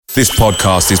This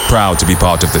podcast is proud to be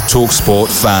part of the TalkSport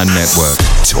Fan Network.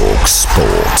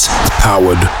 TalkSport.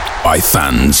 Powered by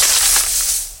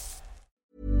fans.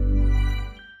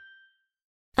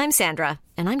 I'm Sandra,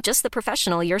 and I'm just the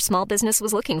professional your small business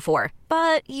was looking for.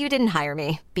 But you didn't hire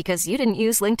me because you didn't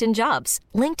use LinkedIn Jobs.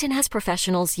 LinkedIn has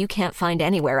professionals you can't find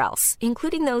anywhere else,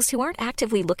 including those who aren't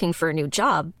actively looking for a new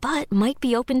job, but might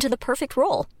be open to the perfect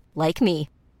role, like me.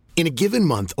 In a given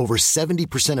month, over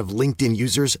 70% of LinkedIn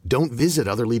users don't visit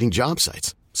other leading job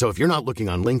sites. So if you're not looking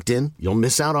on LinkedIn, you'll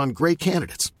miss out on great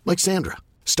candidates like Sandra.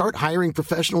 Start hiring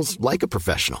professionals like a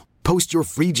professional. Post your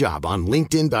free job on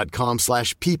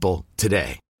linkedin.com/people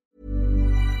today.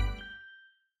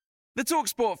 The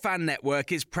TalkSport Fan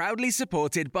Network is proudly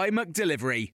supported by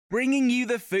McDelivery, bringing you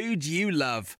the food you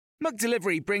love.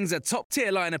 McDelivery brings a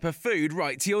top-tier lineup of food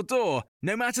right to your door.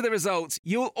 No matter the result,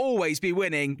 you'll always be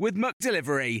winning with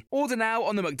McDelivery. Order now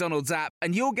on the McDonald's app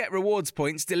and you'll get rewards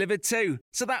points delivered too.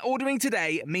 So that ordering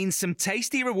today means some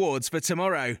tasty rewards for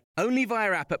tomorrow. Only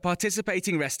via app at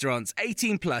participating restaurants.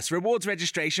 18 plus. Rewards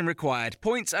registration required.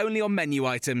 Points only on menu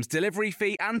items. Delivery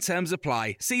fee and terms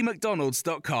apply. See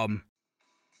mcdonalds.com.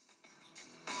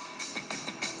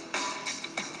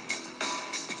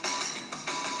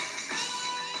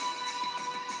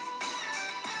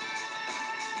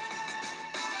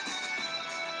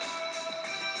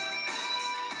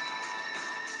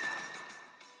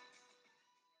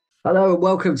 Hello and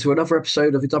welcome to another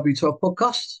episode of the W12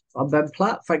 podcast. I'm Ben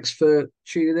Platt. Thanks for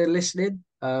tuning in, listening.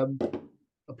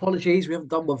 Apologies, we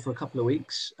haven't done one for a couple of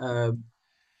weeks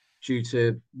due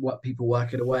to what people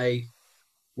working away,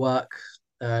 work.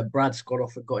 Brad's gone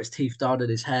off and got his teeth done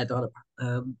and his hair done,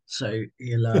 so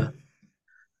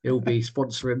he'll be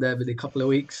sponsoring them in a couple of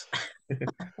weeks.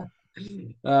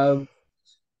 So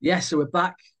we're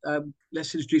back.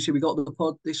 Let's introduce who we got on the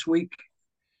pod this week,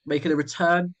 making a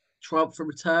return. Triumphant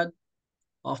return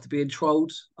after being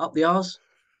trolled up the arse.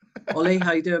 Ollie,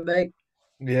 how you doing, mate?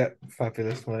 Yeah,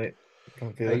 fabulous, mate.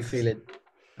 Fabulous.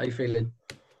 How you feeling?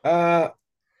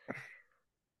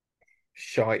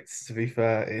 Shites, to be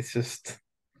fair. It's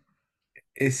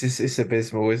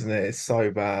abysmal, isn't it? It's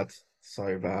so bad.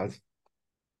 So bad.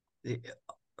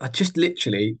 I just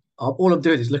literally, all I'm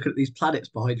doing is looking at these planets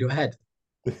behind your head.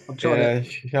 I'm trying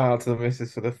shout out to the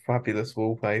missus for the fabulous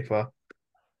wallpaper.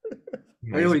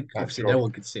 Obviously no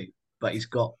one can see, but he's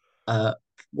got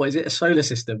what is it? A solar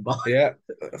system behind. Yeah,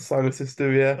 a solar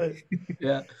system. Yeah,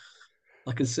 yeah.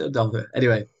 I can sit on it.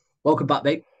 Anyway, welcome back,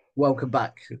 mate. Welcome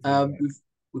back.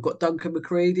 We've got Duncan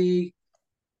McCready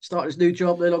starting his new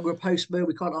job. No longer a postman.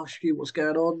 We can't ask you what's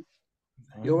going on.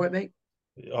 You all right, mate?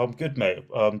 I'm good, mate.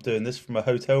 I'm doing this from a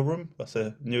hotel room. That's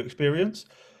a new experience.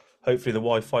 Hopefully, the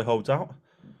Wi-Fi holds out.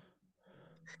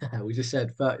 We just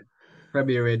said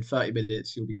premiere in 30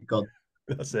 minutes. You'll be gone.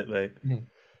 That's it, mate.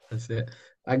 That's it.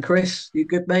 And Chris, you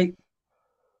good, mate?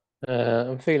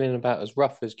 I'm feeling about as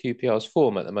rough as QPR's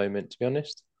form at the moment, to be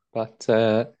honest. But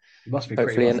you must be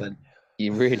pretty rough then.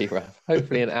 You're really rough.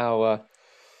 Hopefully, an hour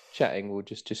chatting will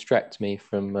just distract me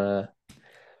from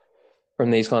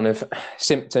these kind of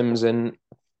symptoms. And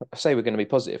I say we're going to be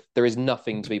positive. There is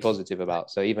nothing to be positive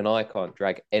about. So even I can't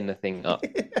drag anything up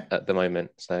at the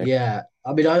moment. So yeah,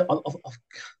 I mean, I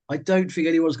don't think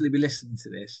anyone's going to be listening to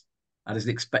this and is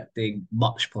expecting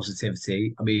much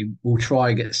positivity. I mean, we'll try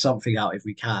and get something out if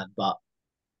we can, but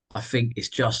I think it's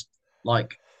just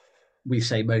like we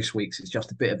say most weeks, it's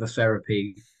just a bit of a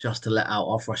therapy just to let out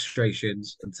our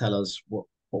frustrations and tell us what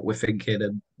we're thinking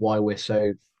and why we're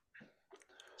so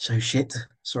shit.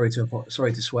 Sorry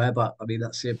to swear, but I mean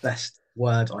that's the best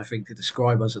word I think to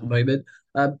describe us at the moment.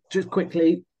 Just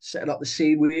quickly setting up the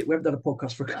scene. We haven't done a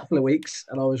podcast for a couple of weeks,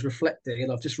 and I was reflecting,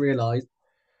 and I've just realised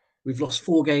we've lost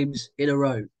 4 games in a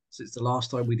row since the last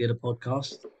time we did a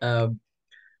podcast,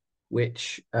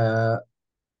 which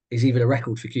is even a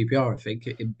record for QPR, I think,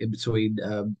 in between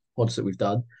pods that we've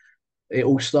done. It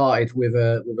all started with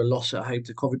a loss at home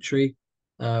to Coventry,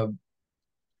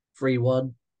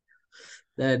 3-1.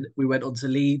 Then we went on to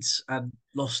Leeds and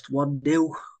lost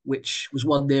 1-0, which was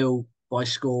 1-0 by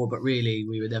score, but really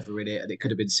we were never in it, and it could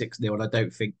have been 6-0. And I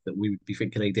don't think that we would be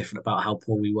thinking any different about how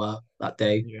poor we were that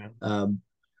day. Yeah.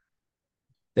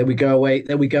 Then we go away.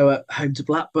 Then we go at home to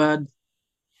Blackburn.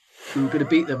 We were going to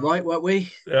beat them, right? Weren't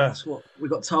we? Yeah. That's what we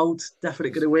got told. Definitely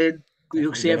going to win.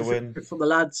 You'll see everything from the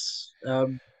lads.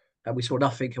 And we saw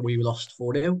nothing, and we lost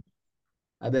 4-0.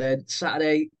 And then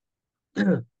Saturday,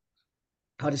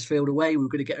 Huddersfield away. We were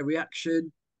going to get a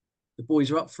reaction. The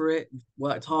boys are up for it.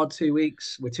 Worked hard 2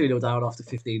 weeks. We're 2-0 down after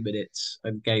 15 minutes,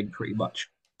 and game pretty much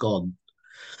gone.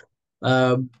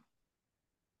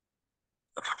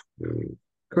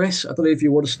 Chris, I don't know if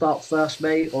you want to start first,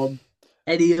 mate, on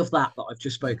any of that I've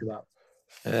just spoke about?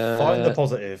 Find the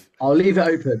positive. I'll leave it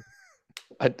open.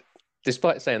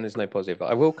 Despite saying there's no positive,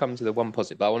 I will come to the one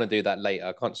positive, but I want to do that later.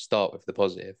 I can't start with the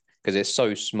positive because it's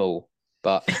so small.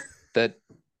 But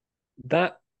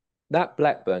that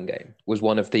Blackburn game was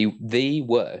one of the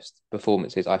worst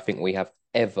performances I think we have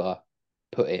ever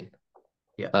put in.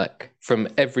 Yeah. Like from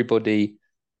everybody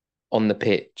on the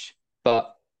pitch.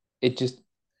 But it just,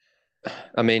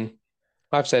 I mean,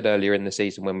 I've said earlier in the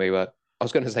season when we were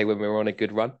on a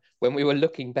good run, when we were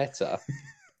looking better,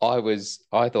 I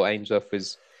thought Ainsworth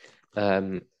was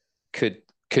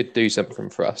could do something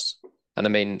for us. And I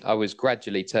mean, I was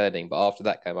gradually turning, but after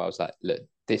that game, I was like, look,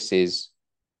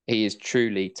 he is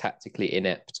truly tactically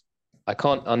inept. I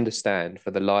can't understand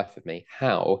for the life of me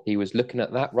how he was looking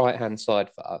at that right-hand side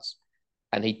for us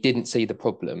and he didn't see the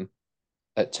problem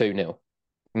at 2-0.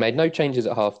 He made no changes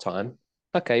at half-time.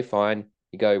 Okay, fine.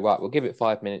 You go, right, we'll give it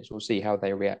 5 minutes. We'll see how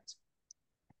they react.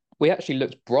 We actually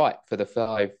looked bright for the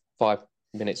five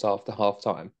minutes after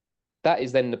half-time. That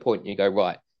is then the point you go,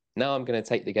 right, now I'm going to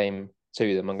take the game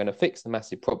to them. I'm going to fix the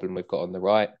massive problem we've got on the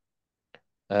right,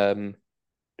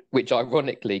 which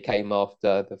ironically came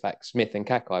after the fact Smith and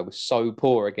Kakai was so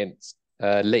poor against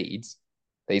Leeds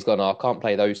that he's gone, I can't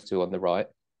play those two on the right.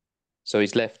 So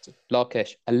he's left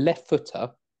Larkesh, a left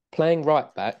footer, playing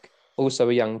right back, also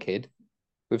a young kid,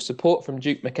 with support from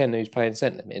Duke McKenna, who's playing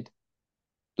centre mid.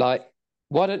 Like,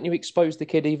 why don't you expose the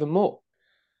kid even more?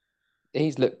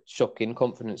 He's looked shocking.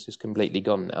 Confidence is completely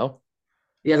gone now.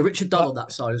 Yeah, Richard Dunn on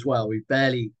that side as well. We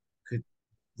barely could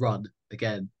run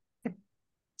again.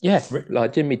 Yeah,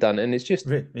 like Jimmy Dunn, and it's just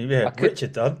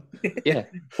Richard Dunn. Yeah,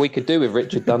 we could do with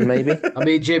Richard Dunn maybe. I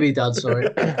mean Jimmy Dunn. Sorry.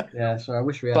 Yeah, sorry. I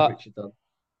wish we had Richard Dunn.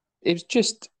 It was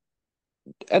just,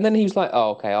 and then he was like,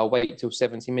 "Oh, okay, I'll wait till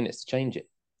 70 minutes to change it."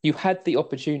 You had the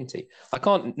opportunity. I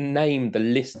can't name the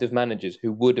list of managers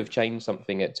who would have changed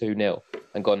something at 2-0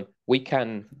 and gone,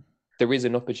 there is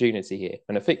an opportunity here.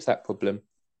 And to fix that problem,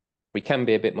 we can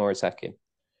be a bit more attacking.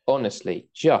 Honestly,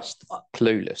 just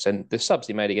clueless. And the subs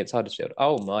he made against Huddersfield,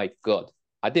 oh my God.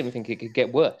 I didn't think it could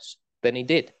get worse than he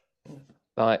did.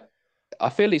 Like, I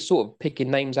feel he's sort of picking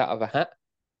names out of a hat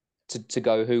to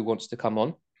go who wants to come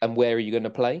on and where are you going to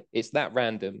play. It's that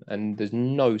random and there's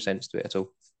no sense to it at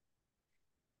all.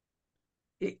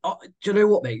 Do you know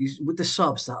what, mate? With the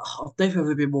subs, I've never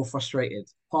ever been more frustrated.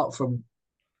 Apart from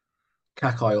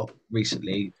Kakai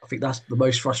recently, I think that's the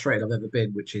most frustrated I've ever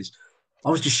been. Which is,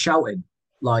 I was just shouting,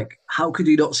 like, how could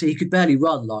you not see? He could barely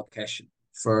run, Larkesh,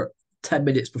 for 10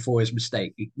 minutes before his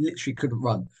mistake. He literally couldn't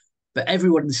run, but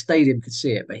everyone in the stadium could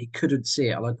see it, but he couldn't see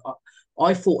it. And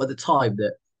I thought at the time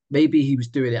that maybe he was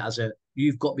doing it as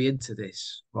you've got me into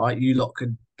this, right? You lot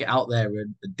can get out there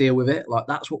and deal with it. Like,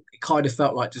 that's what it kind of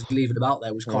felt like. Just leaving him out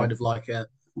there was kind of like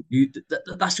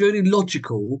that's the only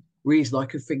logical reason I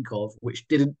could think of, which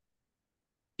didn't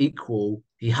equal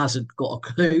he hasn't got a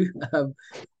clue.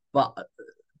 But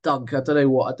Dunk, I don't know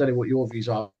what your views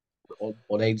are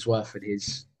on Ainsworth and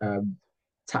his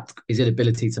his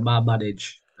inability to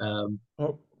manage.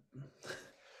 Well,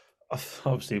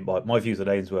 obviously, my views on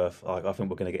Ainsworth, I think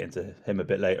we're going to get into him a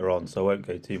bit later on, so I won't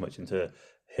go too much into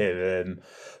him.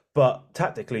 But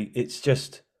tactically, it's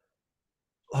just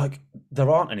like there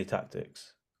aren't any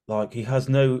tactics. Like, he has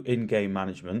no in-game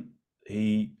management.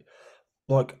 He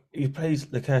plays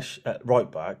Larkesh at right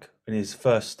back in his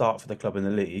first start for the club in the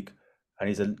league, and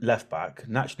he's a left back,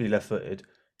 naturally left-footed.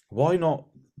 Why not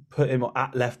put him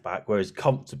at left back where he's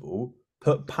comfortable?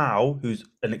 Put Powell, who's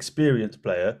an experienced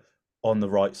player, on the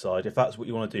right side, if that's what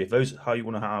you want to do. If those how you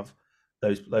want to have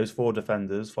those five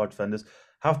defenders,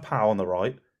 have Powell on the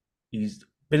right. He's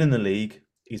been in the league.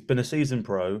 He's been a seasoned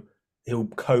pro. He'll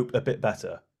cope a bit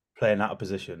better playing out of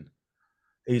position.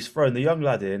 He's thrown the young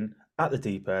lad in at the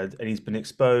deep end, and he's been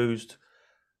exposed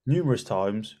numerous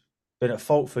times, been at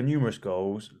fault for numerous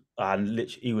goals, and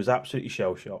literally he was absolutely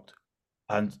shell-shocked.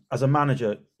 And as a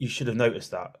manager, you should have noticed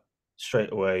that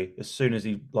straight away. As soon as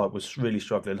he was really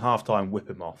struggling, half-time, whip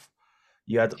him off.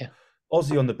 You had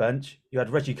Ozzy on the bench. You had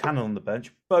Reggie Cannon on the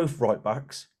bench, both right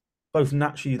backs, both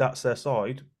naturally that's their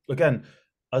side. Again,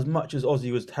 as much as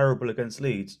Ozzy was terrible against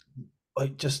Leeds,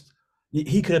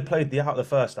 he could have played out the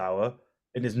first hour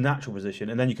in his natural position,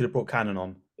 and then you could have brought Cannon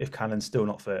on if Cannon's still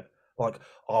not fit.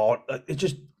 It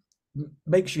just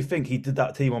makes you think he did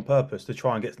that team on purpose to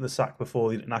try and get the sack before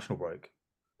the international break.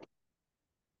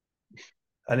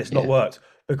 And it's not worked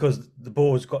because the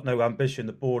board's got no ambition.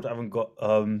 The board haven't got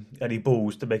any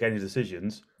balls to make any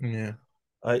decisions. Yeah.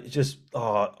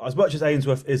 As much as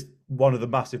Ainsworth is one of the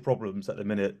massive problems at the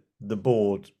minute, the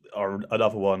board are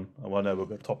another one. And I know we're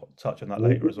going to touch on that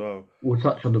later as well. We'll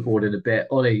touch on the board in a bit.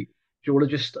 Ollie, you want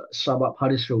to just sum up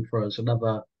Huddersfield for us?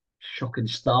 Another shocking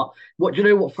start. What do you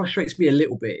know? What frustrates me a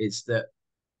little bit is that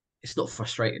it's not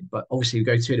frustrating, but obviously we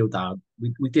go 2-0 down.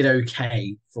 We did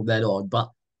okay from then on, but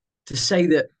to say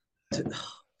that to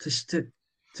to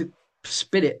to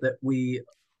spin it that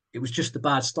it was just a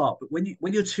bad start. But when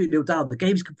you're 2-0 down, the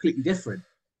game's completely different.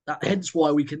 Hence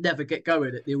why we can never get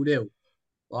going at 0-0.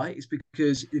 Right? It's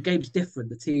because the game's different.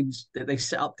 The teams that they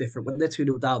set up different. When they're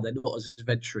 2-0 down, they're not as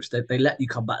adventurous. They let you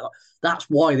come back. That's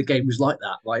why the game was like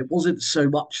that. Right? It wasn't so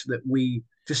much that we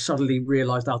just suddenly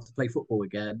realised how to play football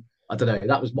again. I don't know.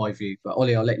 That was my view. But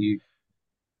Ollie, I'll let you.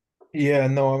 Yeah,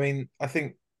 no, I mean, I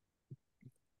think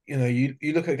you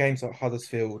look at games like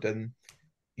Huddersfield, and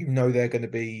they're going to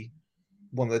be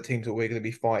one of the teams that we're going to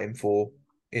be fighting for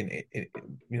in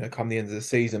come the end of the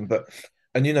season. But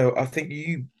I think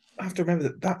you have to remember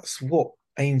that that's what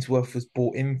Ainsworth was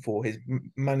brought in for. His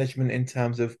management in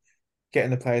terms of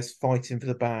getting the players fighting for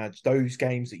the badge. Those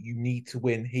games that you need to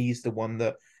win, he's the one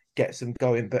that gets them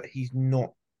going. But he's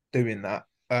not doing that.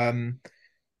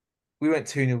 We went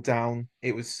 2-0 down.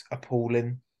 It was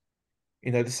appalling.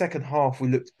 The second half we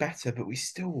looked better, but we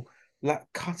still lack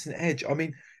cutting edge. I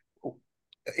mean,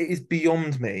 it is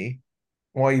beyond me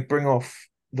why you bring off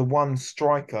the one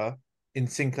striker in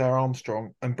Sinclair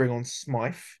Armstrong and bring on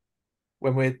Smythe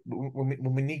when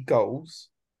we need goals.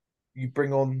 You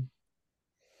bring on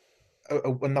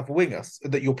another winger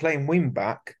that you're playing wing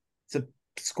back to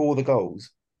score the goals.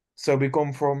 So we've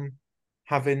gone from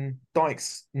having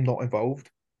Dykes not involved,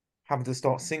 having to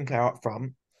start Sinclair up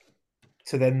front,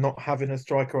 to then not having a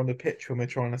striker on the pitch when we're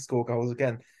trying to score goals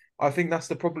again. I think that's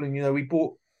the problem.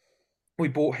 We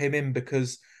bought him in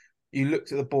because you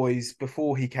looked at the boys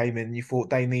before he came in. You thought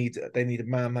they need a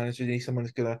man manager. They need someone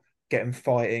who's going to get them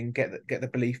fighting, get the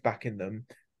belief back in them.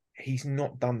 He's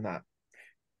not done that.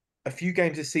 A few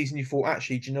games this season, you thought,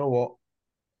 actually, do you know what?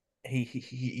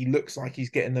 He looks like he's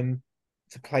getting them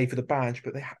to play for the badge,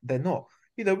 but they're not.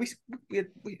 We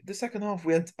the second half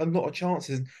we had a lot of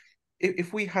chances.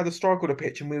 If we had a striker on the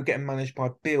pitch and we were getting managed by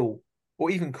Bill or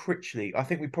even Critchley, I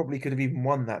think we probably could have even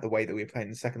won that the way that we were playing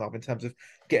in the second half in terms of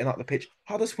getting up the pitch.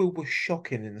 Huddersfield was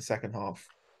shocking in the second half.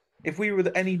 If we were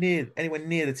anywhere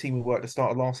near the team we were at the start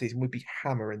of last season, we'd be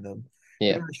hammering them.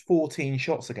 Yeah. We managed 14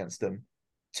 shots against them.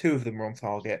 2 of them were on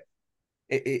target.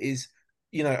 It is,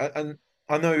 and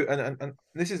I know, and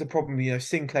this is a problem.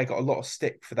 Sinclair got a lot of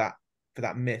stick for that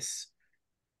miss.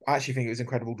 I actually think it was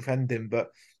incredible defending, but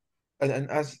and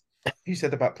as you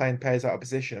said about playing players out of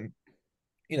position,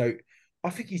 I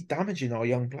think he's damaging our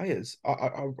young players.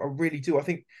 I really do. I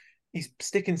think he's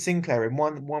sticking Sinclair in.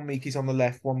 One week he's on the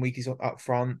left, one week he's up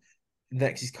front.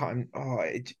 Next he's cutting.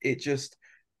 It just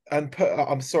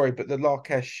I'm sorry, but the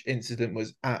Larkesh incident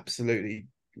was absolutely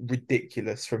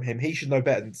ridiculous from him. He should know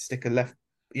better than to stick a left,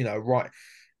 right.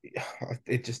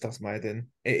 It just does my head in.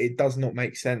 It does not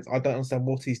make sense. I don't understand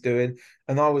what he's doing,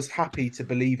 and I was happy to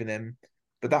believe in him.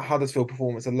 But that Huddersfield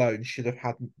performance alone should have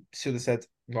said,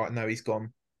 right, no, he's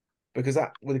gone. Because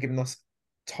that would have given us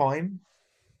time,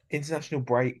 international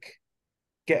break,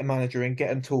 get a manager in,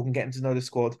 get him talking, get him to know the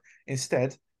squad.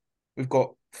 Instead, we've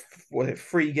got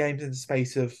 3 games in the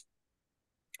space of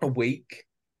a week.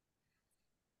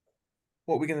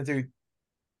 What are we going to do?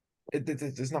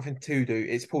 There's nothing to do.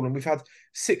 It's appalling. We've had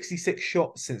 66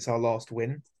 shots since our last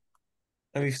win,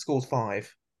 and we've scored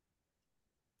 5.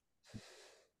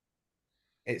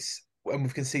 And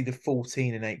we've conceded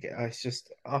 14 in 8 games. It's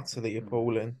just utterly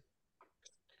appalling.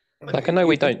 I know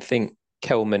we don't think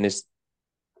Kelman is.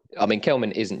 I mean,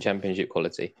 Kelman isn't Championship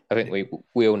quality. I think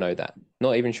we all know that.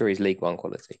 Not even sure he's League One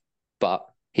quality, but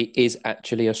he is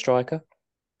actually a striker.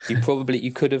 You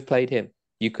could have played him.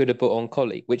 You could have put on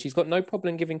Colley, which he's got no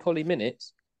problem giving Colley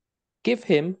minutes. Give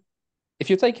him, if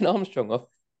you're taking Armstrong off,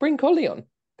 bring Colley on.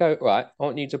 Go, right, I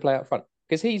want you to play up front.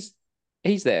 Because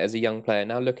he's there as a young player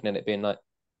now looking at it being like,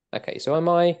 okay, so am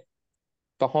I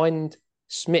behind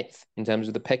Smith in terms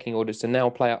of the pecking orders to now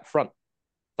play up front?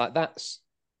 Like that's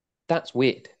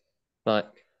weird.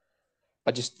 Like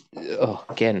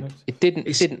it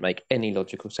didn't make any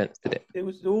logical sense, did it? It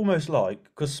was almost like,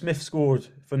 because Smith scored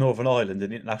for Northern Ireland in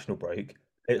the international break,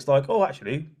 it's like, oh,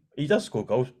 actually, he does score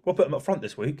goals. We'll put him up front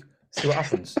this week, see what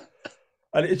happens.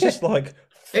 And it's just like...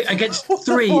 Against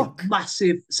 3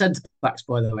 massive centre-backs,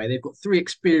 by the way. They've got 3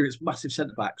 experienced massive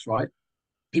centre-backs, right?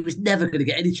 He was never going to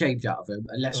get any change out of him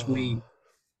unless we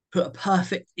put a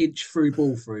perfect inch through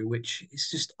ball through, which is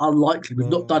just unlikely. We've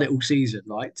not done it all season,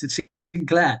 right? To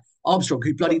Sinclair, Armstrong,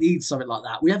 who bloody needs something like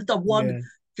that. We haven't done one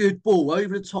good ball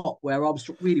over the top where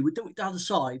Armstrong really would do it down the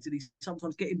sides, and he's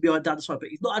sometimes getting behind down the side, but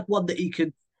he's not had one that he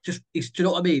can do you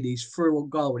know what I mean? He's through on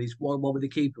goal and he's 1-1 with the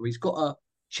keeper. He's got to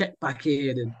check back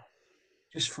in, and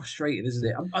just frustrating, isn't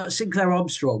it? Sinclair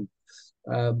Armstrong,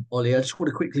 Ollie, I just want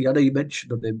to quickly, I know you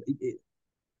mentioned of him.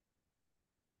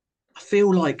 I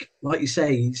feel like you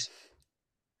say,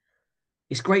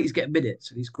 it's great he's getting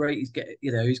minutes and he's great he's getting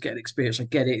he's getting experience. I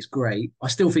get it, it's great. I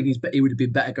still think he would have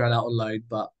been better going out on loan,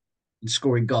 but and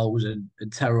scoring goals and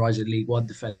terrorising League One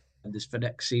defenders for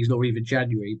next season or even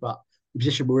January. But the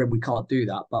position we're in, we can't do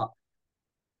that. But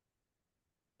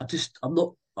I'm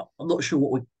not sure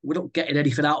what we're not getting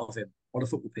anything out of him on a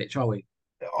football pitch, are we?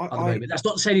 At the moment, that's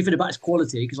not to say anything about his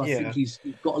quality because I think he's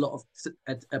got a lot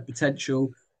of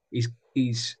potential. He's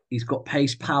got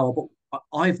pace, power, but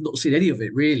I've not seen any of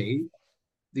it really.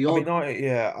 He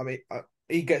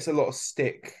gets a lot of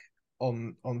stick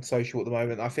on social at the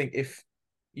moment. I think if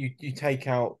you take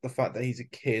out the fact that he's a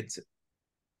kid,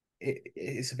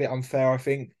 it's a bit unfair, I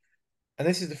think. And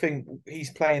this is the thing,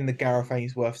 he's playing the Gareth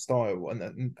Ainsworth style,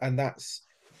 and that's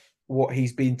what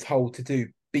he's been told to do,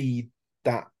 be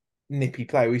that nippy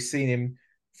player. We've seen him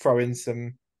throw in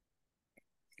some,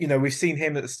 we've seen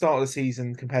him at the start of the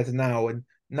season compared to now, and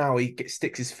now he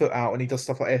sticks his foot out and he does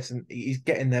stuff like this and he's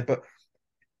getting there. But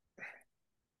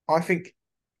I think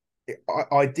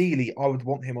ideally I would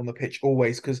want him on the pitch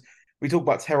always, because we talk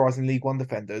about terrorising League One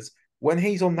defenders. When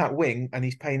he's on that wing and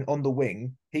he's playing on the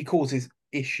wing, he causes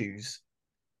issues.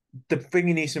 The thing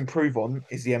he needs to improve on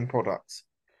is the end product,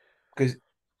 because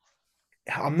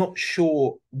I'm not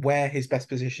sure where his best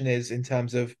position is in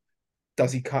terms of,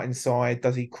 does he cut inside,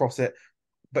 does he cross it,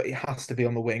 but it has to be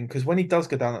on the wing, because when he does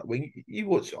go down that wing, you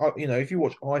watch, if you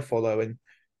watch iFollow and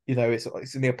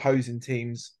it's in the opposing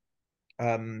teams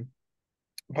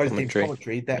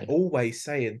commentary, they're always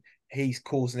saying he's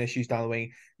causing issues down the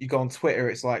wing. You go on Twitter,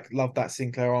 it's like, love that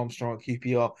Sinclair Armstrong at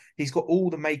QPR. He's got all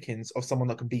the makings of someone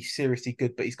that can be seriously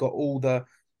good, but he's got all the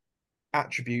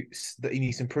attributes that he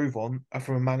needs to improve on are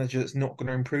from a manager that's not going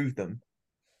to improve them.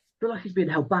 I feel like he's being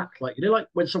held back. Like, like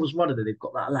when someone's running and they've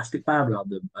got that elastic band around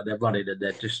them and they're running and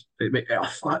they're just, look,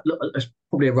 it's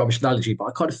probably a rubbish analogy, but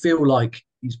I kind of feel like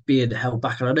he's being held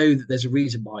back. And I know that there's a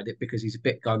reason behind it because he's a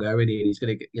bit gung-ho, and he's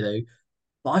going to get,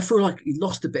 but I feel like he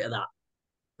lost a bit of that,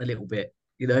 a little bit.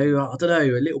 I don't know,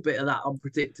 a little bit of that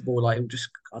unpredictable. Like,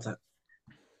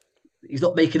 he's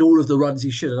not making all of the runs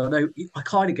he should. And I know, I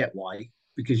kind of get why,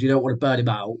 because you don't want to burn him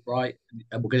out, right?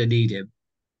 And we're going to need him.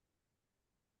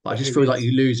 But I just feel like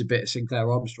you lose a bit of Sinclair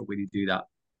Armstrong when you do that.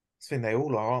 I think they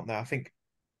all are, aren't they? I think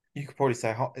you could probably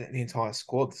say the entire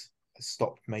squad has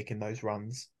stopped making those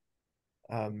runs.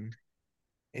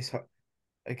 It's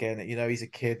again, he's a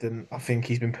kid, and I think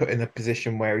he's been put in a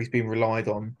position where he's been relied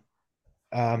on.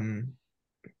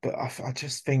 But I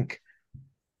just think,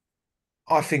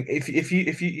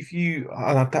 if you,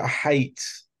 and I hate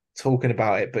talking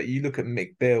about it, but you look at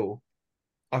Mick Bill,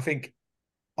 I think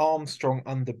Armstrong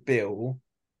under Bill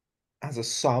as a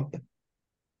sub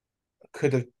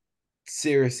could have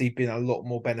seriously been a lot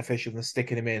more beneficial than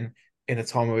sticking him in a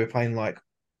time where we're playing like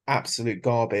absolute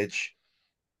garbage.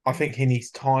 I think he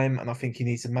needs time, and I think he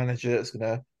needs a manager that's going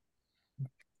to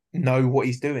know what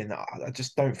he's doing. I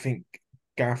just don't think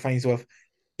Gareth Ainsworth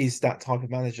is that type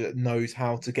of manager that knows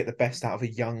how to get the best out of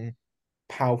a young,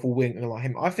 powerful winger like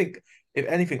him. I think, if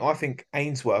anything,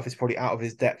 Ainsworth is probably out of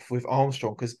his depth with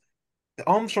Armstrong, because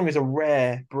Armstrong is a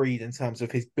rare breed in terms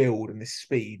of his build and his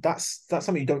speed. That's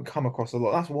something you don't come across a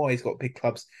lot. That's why he's got big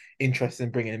clubs interested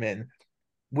in bringing him in.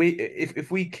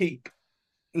 If we keep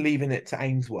leaving it to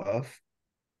Ainsworth,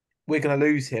 we're going to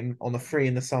lose him on the free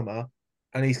in the summer,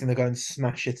 and he's going to go and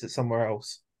smash it at somewhere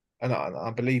else. And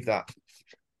I believe that.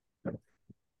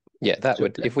 Yeah, that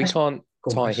would, if we can't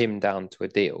tie him down to a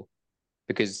deal,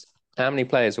 because how many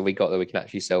players have we got that we can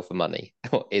actually sell for money?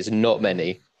 It's not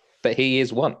many, but he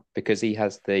is one, because he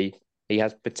has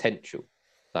potential,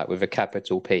 like with a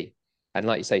capital P. And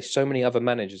like you say, so many other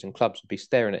managers and clubs would be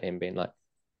staring at him being like,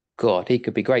 God, he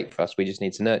could be great for us. We just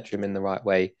need to nurture him in the right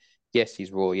way. Yes,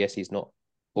 he's raw. Yes, he's not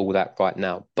all that right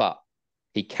now, but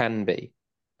he can be.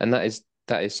 And that is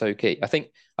so key. I think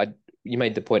you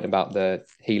made the point about the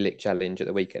Helik challenge at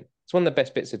the weekend. It's one of the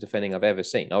best bits of defending I've ever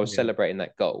seen. I was celebrating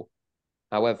that goal.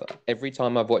 However, every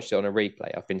time I've watched it on a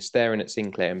replay, I've been staring at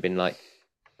Sinclair and been like,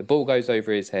 the ball goes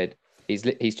over his head.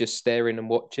 He's just staring and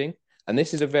watching. And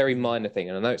this is a very minor thing.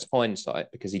 And I know it's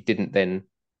hindsight because he didn't then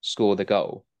score the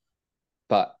goal.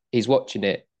 But he's watching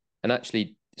it and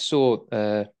actually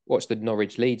watched the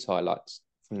Norwich Leeds highlights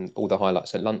from all the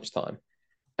highlights at lunchtime.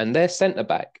 And their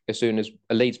centre-back, as soon as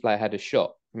a Leeds player had a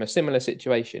shot from a similar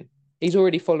situation, he's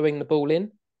already following the ball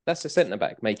in. That's the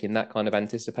centre-back making that kind of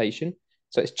anticipation.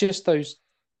 So it's just those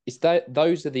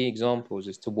are the examples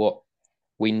as to what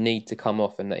we need to come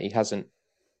off, and that he hasn't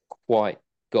quite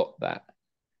got that.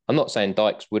 I'm not saying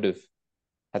Dykes would have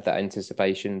had that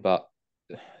anticipation, but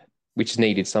we just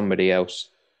needed somebody else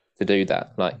to do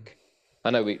that. Like,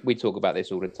 I know we talk about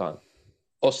this all the time.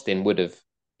 Austin would have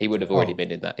already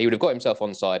been in that. He would have got himself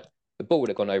onside. The ball would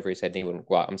have gone over his head, and he wouldn't.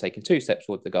 Right, I'm taking 2 steps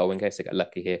towards the goal in case I get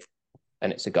lucky here,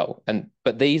 and it's a goal.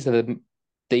 But these are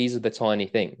the tiny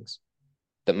things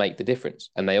that make the difference,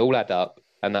 and they all add up,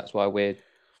 and that's why we're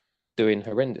doing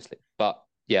horrendously. But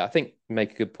yeah, I think you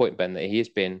make a good point, Ben, that he has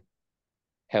been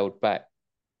held back,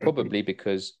 probably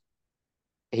because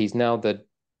he's now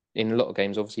in a lot of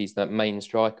games, obviously he's that main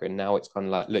striker, and now it's kind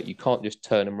of like, look, you can't just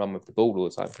turn and run with the ball all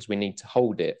the time because we need to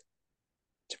hold it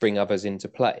to bring others into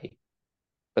play.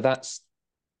 But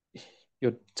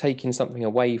you're taking something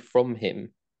away from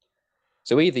him.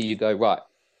 So either you go, right,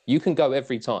 you can go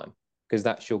every time because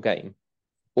that's your game,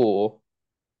 or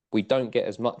we don't get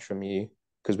as much from you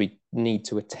because we need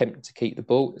to attempt to keep the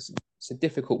ball. It's a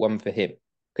difficult one for him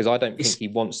because I don't think he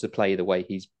wants to play the way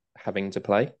he's having to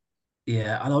play.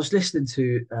 Yeah, and I was listening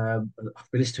to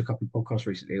I've been listening to a couple of podcasts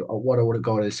recently. One I want to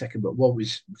go on in a second, but one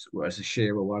was a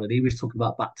Shearer one, and he was talking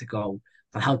about back to goal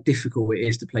and how difficult it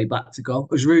is to play back to goal.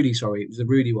 It was a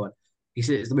Rooney one. He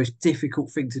said it's the most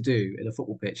difficult thing to do in a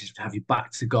football pitch is to have your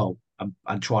back to goal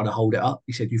and trying to hold it up.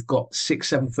 He said you've got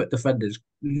 6-7 foot defenders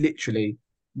literally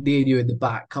near you in the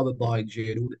back, coming behind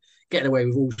you, and getting away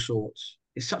with all sorts.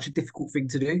 It's such a difficult thing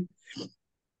to do.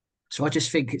 So I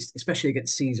just think it's especially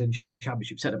against seasoned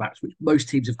championship centre backs, which most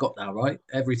teams have got now, right?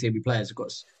 Every team we play has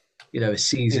got, a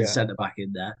seasoned centre back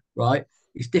in there, right?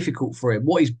 It's difficult for him.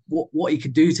 What he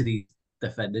can do to these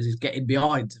defenders is get in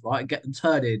behind, right, and get them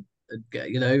turning, and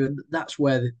and that's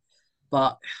where.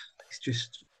 But it's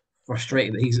just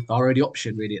frustrating that he's our only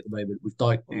option really at the moment with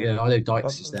Dykes. I know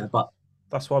Dykes is there, but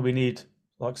that's why we need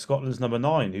like Scotland's number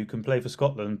 9 who can play for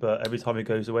Scotland, but every time he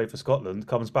goes away for Scotland,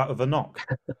 comes back with a knock.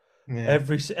 Yeah.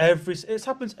 It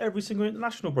happens every single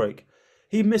international break.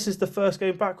 He misses the first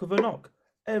game back with a knock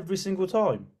every single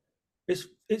time.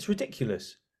 It's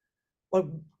ridiculous. Like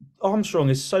Armstrong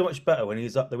is so much better when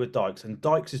he's up there with Dykes, and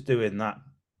Dykes is doing that,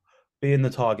 being the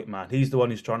target man. He's the one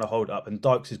who's trying to hold it up, and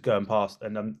Dykes is going past,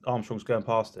 and Armstrong's going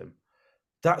past him.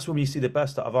 That's when you see the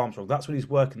best out of Armstrong. That's when he's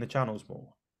working the channels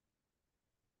more.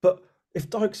 But if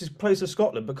Dykes plays for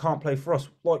Scotland but can't play for us,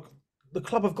 like the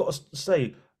club have got to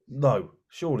say no.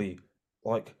 Surely,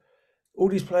 like all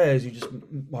these players, you just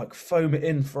like phone it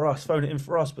in for us,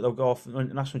 but they'll go off on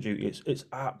international duty. It's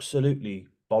absolutely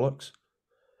bollocks.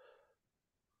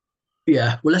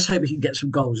 Yeah, well, let's hope we can get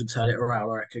some goals and turn it around.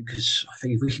 I reckon because I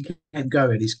think if we can get him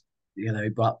going, he's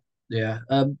But yeah,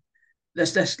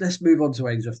 let's move on to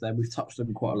Ainsworth then. We've touched on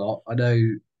him quite a lot. I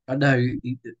know.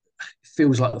 It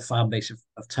feels like the fan base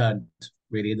have turned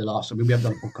really in the last. I mean, we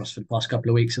haven't done a podcast for the past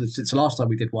couple of weeks, and since the last time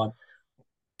we did one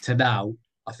to now,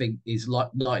 I think is like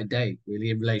night and day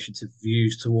really in relation to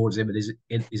views towards him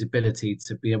and his ability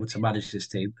to be able to manage this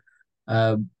team.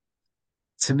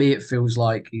 To me, it feels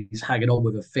like he's hanging on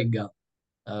with a finger.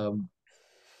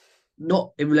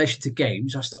 Not in relation to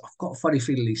games. I've got a funny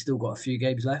feeling he's still got a few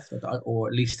games left, or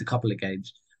at least a couple of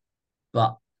games.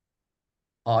 But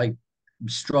I'm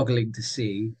struggling to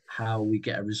see how we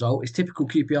get a result. It's typical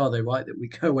QPR though, right? That we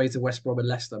go away to West Brom and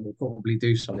Leicester and we'll probably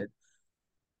do something.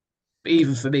 But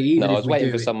even for me, I was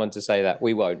waiting for someone to say that.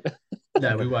 We won't.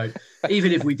 No, we won't.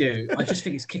 Even if we do, I just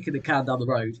think it's kicking the can down the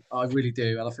road. I really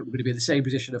do. And I think we're going to be in the same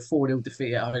position of 4-0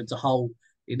 defeat at home to Hull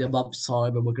in a month's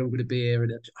time, and we're going to be here.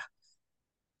 And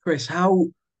Chris,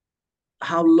 how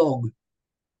long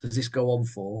does this go on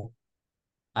for?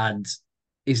 And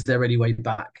is there any way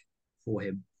back for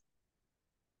him?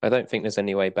 I don't think there's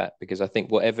any way back because I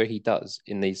think whatever he does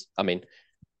in these, I mean,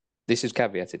 this is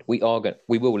caveated. We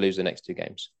will lose the next 2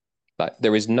 games. Like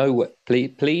there is no way.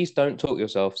 Please don't talk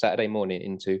yourself Saturday morning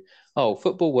into,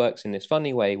 football works in this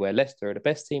funny way where Leicester are the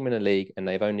best team in the league and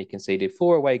they've only conceded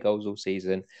 4 away goals all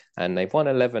season and they've won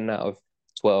 11 out of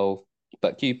 12.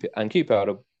 But QPR are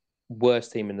the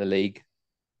worst team in the league.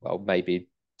 Well, maybe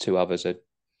 2 others are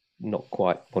not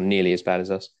quite or nearly as bad as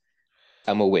us,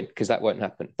 and we'll win because that won't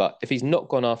happen. But if he's not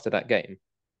gone after that game,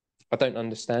 I don't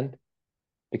understand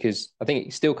because I think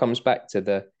it still comes back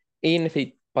to even if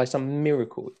he by some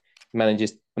miracle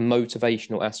manages a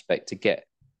motivational aspect to get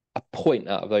a point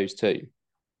out of those 2,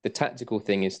 the tactical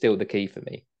thing is still the key for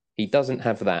me. He doesn't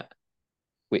have that,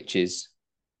 which is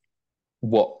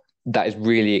that is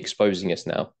really exposing us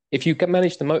now. If you can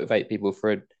manage to motivate people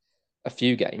for a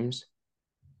few games,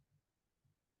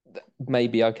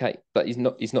 maybe okay, but he's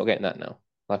not getting that now.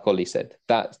 Like Ollie said,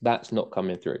 that's not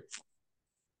coming through.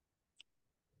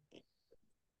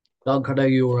 Dunk, I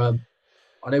know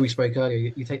I know we spoke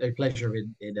earlier. You take no pleasure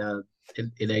in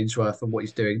Ainsworth and what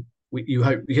he's doing. We all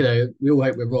hope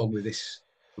we're wrong with this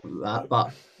that,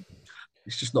 but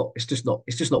it's just not. It's just not.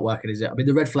 It's just not working, is it? I mean,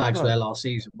 the red flags were No, there last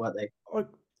season, weren't they? like,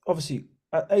 obviously,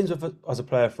 Ainsworth as a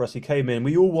player for us, he came in.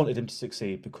 We all wanted him to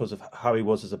succeed because of how he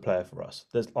was as a player for us.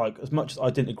 There's like, as much as I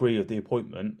didn't agree with the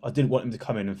appointment, I didn't want him to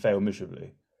come in and fail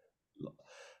miserably.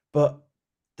 But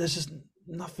there's just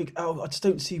nothing else. I just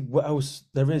don't see what else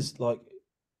there is. Like,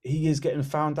 he is getting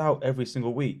found out every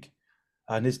single week,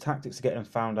 and his tactics are getting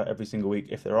found out every single week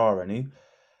if there are any.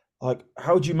 Like,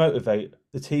 how do you motivate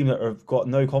the team that have got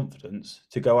no confidence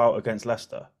to go out against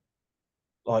Leicester?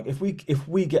 Like, if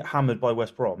we get hammered by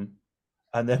West Brom,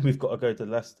 and then we've got to go to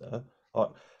Leicester, like,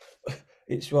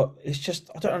 it's just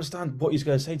I don't understand what he's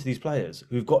going to say to these players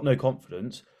who've got no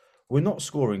confidence. We're not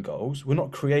scoring goals. We're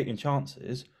not creating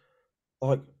chances.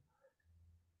 Like,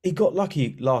 he got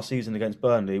lucky last season against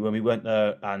Burnley when we went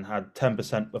there and had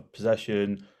 10% of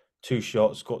possession, 2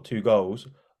 shots, got 2 goals.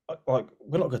 Like,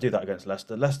 we're not going to do that against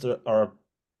Leicester. Leicester are a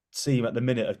team at the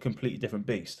minute a completely different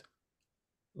beast.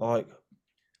 Like,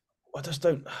 I just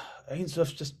don't.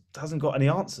 Ainsworth just hasn't got any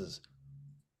answers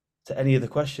to any of the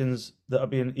questions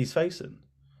that he's facing.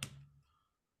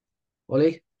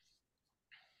 Ollie?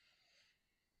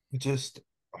 Just,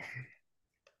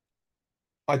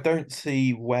 I don't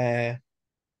see where,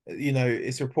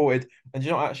 it's reported. And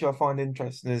actually I find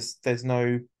interesting is there's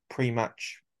no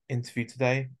pre-match interview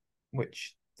today,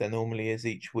 which there normally is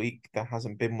each week. There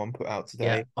hasn't been one put out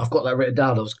Yeah, today. I've got that written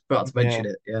down. I was about to Yeah. mention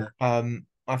it. Yeah.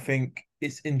 I think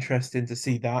it's interesting to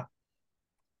see that.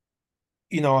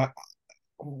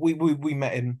 We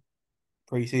met him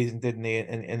pre-season, didn't he?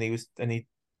 And he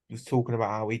was talking about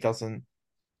how he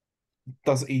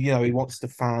he wants the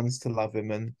fans to love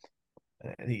him, and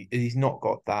he's not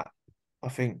got that. I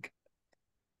think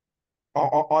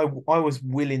I was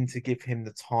willing to give him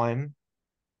the time,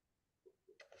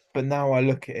 but now I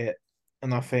look at it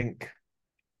and I think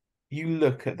you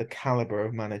look at the caliber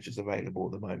of managers available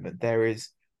at the moment. There is,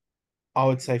 I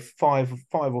would say, five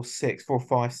or six, 4,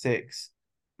 5, 6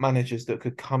 managers that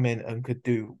could come in and could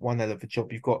do one hell of a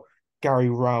job. You've got Gary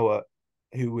Rowett,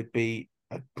 who would be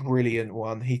a brilliant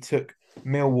one. He took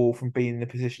Millwall from being in the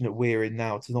position that we're in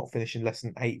now to not finishing less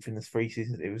than 8th in the 3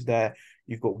 seasons it was there.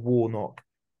 You've got Warnock,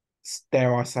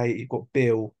 dare I say it, you've got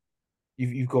Bill,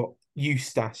 you've got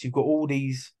Eustace, you've got all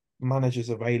these managers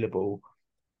available.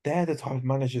 They're the type of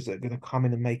managers that are going to come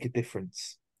in and make a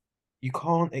difference. You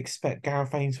can't expect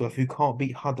Gareth Ainsworth, who can't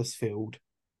beat Huddersfield,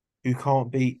 who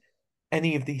can't beat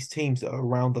any of these teams that are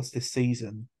around us this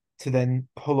season, to then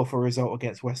pull off a result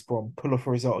against West Brom, pull off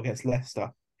a result against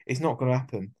Leicester. It's not going to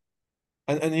happen.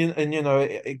 And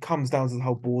it comes down to the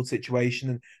whole board situation.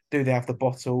 And do they have the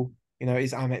bottle?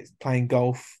 Is Amit playing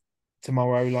golf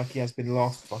tomorrow like he has been the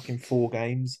last fucking 4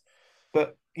 games?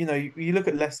 But you look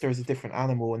at Leicester as a different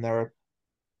animal, and they're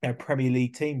a Premier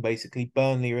League team basically.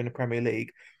 Burnley are in the Premier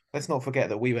League. Let's not forget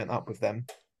that we went up with them,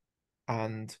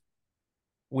 and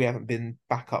we haven't been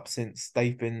back up since.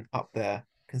 They've been up there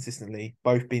consistently,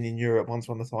 both been in Europe. One's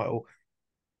won the title.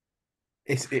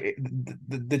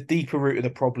 The deeper root of the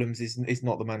problems is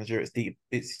not the manager. It's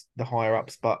the higher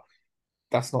ups, but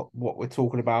that's not what we're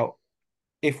talking about.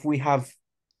 If we have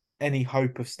any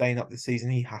hope of staying up this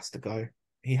season, he has to go.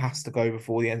 He has to go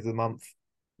before the end of the month.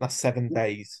 That's 7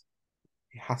 days.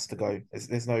 He has to go.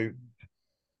 There's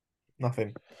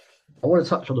nothing. I want to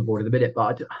touch on the board in a minute,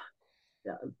 but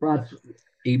Brad,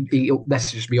 he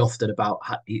messages me often about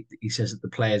how he says that the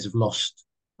players have lost.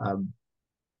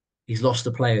 He's lost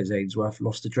the players, Ainsworth,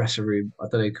 lost the dressing room. I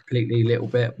don't know, completely, a little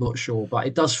bit, I'm not sure. But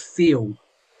it does feel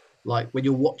like when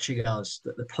you're watching us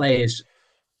that the players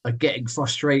are getting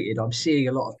frustrated. I'm seeing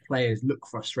a lot of players look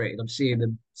frustrated. I'm seeing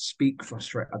them speak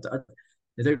frustrated.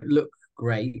 They don't look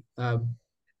great. I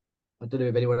don't know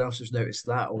if anyone else has noticed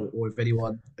that, or if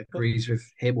anyone agrees with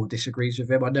him or disagrees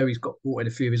with him. I know he's got brought in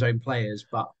a few of his own players,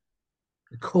 but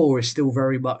the core is still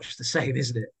very much the same,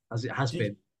 isn't it, as it has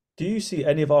been? Do you see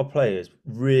any of our players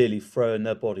really throwing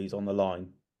their bodies on the line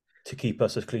to keep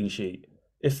us a clean sheet?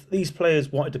 If these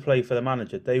players wanted to play for the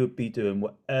manager, they would be doing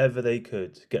whatever they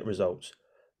could to get results.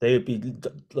 They would be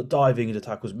diving into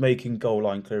tackles, making goal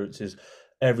line clearances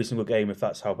every single game if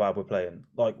that's how bad we're playing.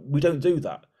 Like, we don't do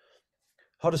that.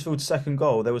 Huddersfield's second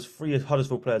goal, there was 3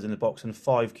 Huddersfield players in the box and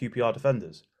 5 QPR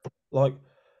defenders. Like,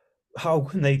 how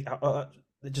can they?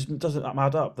 It just doesn't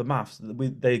add up, the maths.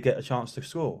 They get a chance to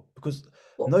score because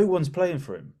no one's playing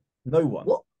for him. No one.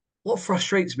 What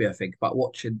frustrates me, I think, about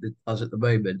watching us at the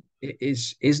moment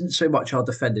isn't so much our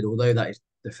defending, although that is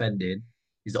defending,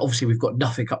 is that obviously we've got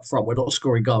nothing up front. We're not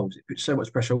scoring goals. It puts so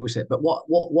much pressure on it. But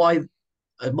why,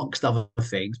 amongst other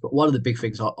things, but one of the big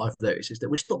things I've noticed is that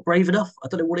we're just not brave enough. I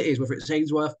don't know what it is, whether it's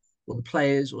Ainsworth or the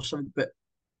players or something, but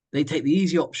They take the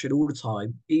easy option all the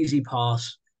time, easy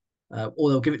pass, or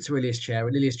they'll give it to Ilias Chair,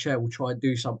 and Ilias Chair will try and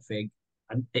do something,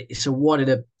 and it's a 1 in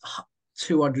a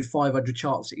 200, 500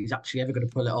 chance that he's actually ever going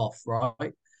to pull it off,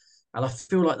 right? And I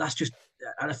feel like that's just,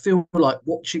 and I feel like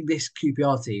watching this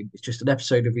QPR team is just an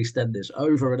episode of EastEnders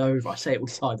over and over. I say it all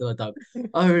the time, don't I, Doug?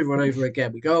 Over and over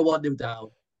again. We go 1-0 down,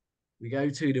 we go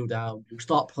 2-0 down, we'll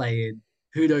start playing.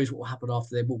 Who knows what will happen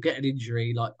after them? We'll get an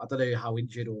injury. Like, I don't know how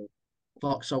injured, or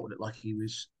Clark Salt looked like he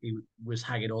was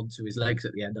hanging on to his legs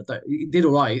at the end. He did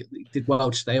all right. He did well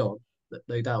to stay on,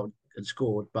 no doubt, and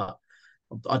scored. But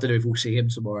I don't know if we'll see him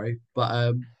tomorrow. But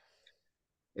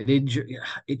an injury,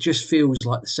 it just feels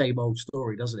like the same old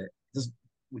story, doesn't it?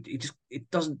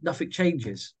 It doesn't. Nothing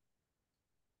changes.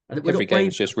 And Every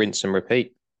game's just rinse and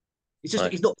repeat. It's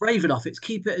just he's not brave enough. It's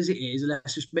keep it as it is, and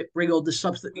let's just bring on the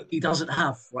subs that he doesn't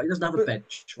have. Right, he doesn't have a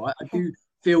bench. Right, I do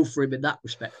feel for him in that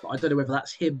respect, but I don't know whether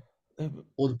that's him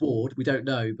or the board. We don't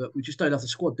know, but we just don't have the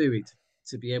squad, do we,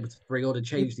 to be able to bring on and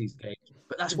change these games.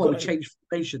 But that's why we changed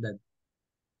formation then.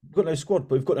 We've got no squad,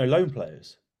 but we've got no loan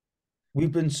players.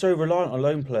 We've been so reliant on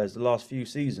loan players the last few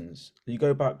seasons. You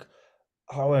go back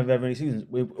however many seasons,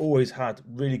 we've always had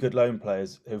really good loan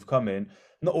players who've come in.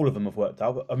 Not all of them have worked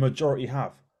out, but a majority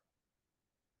have.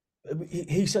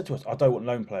 He said to us, I don't want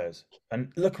loan players.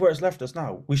 And look where it's left us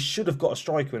now. We should have got a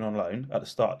striker in on loan at the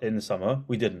start in the summer.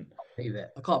 We didn't.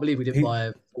 I can't believe we didn't buy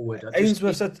a forward.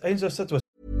 Ainsworth said to us.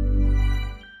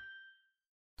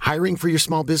 Hiring for your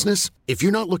small business? If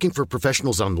you're not looking for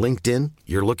professionals on LinkedIn,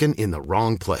 you're looking in the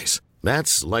wrong place.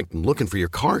 That's like looking for your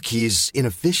car keys in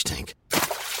a fish tank.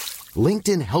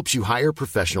 LinkedIn helps you hire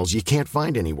professionals you can't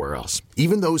find anywhere else,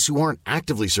 even those who aren't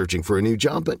actively searching for a new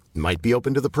job but might be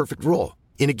open to the perfect role.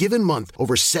 In a given month,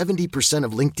 over 70%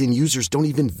 of LinkedIn users don't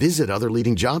even visit other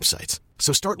leading job sites.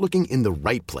 So start looking in the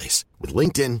right place. With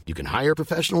LinkedIn, you can hire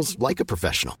professionals like a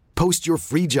professional. Post your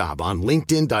free job on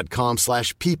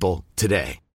linkedin.com/people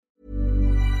today.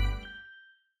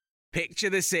 Picture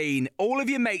the scene. All of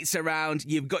your mates around,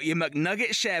 you've got your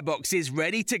McNugget share boxes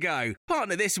ready to go.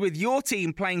 Partner this with your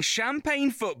team playing champagne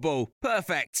football.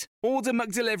 Perfect. Order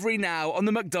McDelivery now on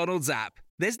the McDonald's app.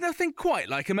 There's nothing quite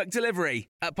like a McDelivery.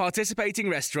 At participating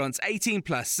restaurants, 18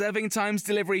 plus, serving times,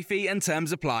 delivery fee and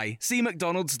terms apply. See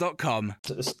mcdonalds.com.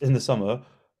 In the summer,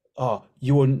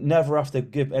 you will never have to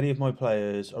give any of my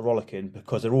players a rollicking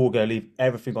because they're all going to leave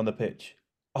everything on the pitch.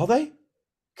 Are they?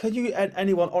 Can you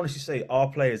anyone honestly say our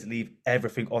players leave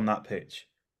everything on that pitch?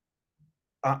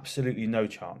 Absolutely no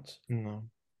chance. No.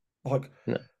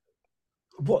 No.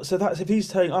 What? So that's if he's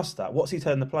telling us that. What's he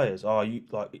telling the players?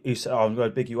 He said, I'm going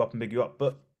to big you up and big you up,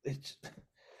 but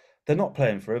they're not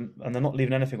playing for him and they're not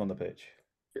leaving anything on the pitch.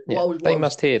 Yeah, they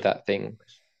must hear that thing.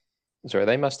 Sorry,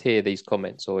 they must hear these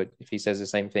comments, or if he says the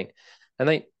same thing,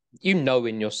 and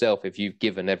in yourself if you've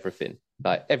given everything.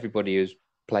 Like everybody who's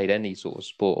played any sort of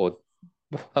sport or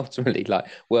ultimately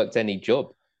worked any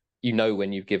job,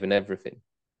 when you've given everything.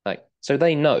 So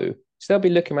they know. So they'll be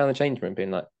looking around the change room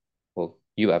being like, well,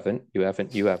 you haven't.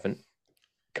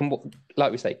 Can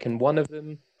one of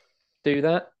them do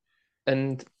that?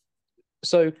 And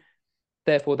so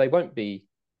therefore they won't be,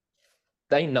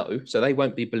 they know, so they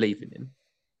won't be believing him.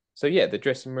 So yeah, the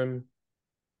dressing room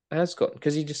has got,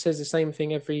 because he just says the same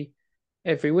thing every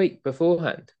week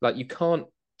beforehand. You can't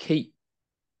keep,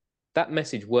 that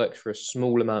message works for a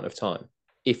small amount of time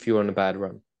if you're on a bad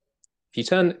run.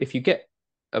 If you get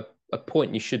a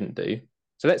point you shouldn't do.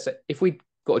 So let's say if we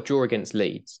got a draw against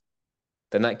Leeds,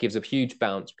 then that gives a huge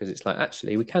bounce because it's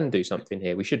actually we can do something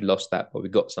here. We should have lost that, but we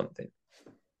got something.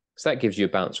 So that gives you a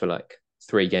bounce for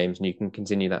 3 games and you can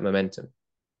continue that momentum.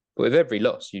 But with every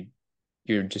loss,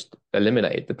 you're just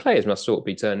eliminated. The players must sort of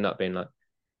be turning up being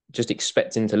just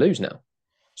expecting to lose now.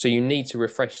 So you need to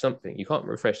refresh something. You can't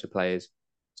refresh the players.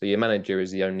 So your manager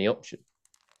is the only option.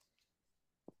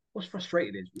 What's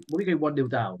frustrating is when we go 1-0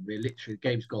 down, we're literally, the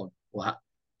game's gone.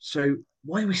 So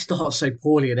why do we start so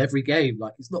poorly in every game?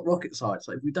 It's not rocket science.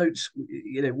 If we don't,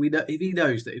 we know, if he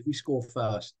knows that if we score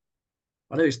first,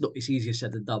 I know it's easier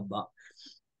said than done, but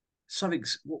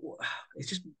it's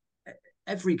just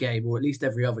every game, or at least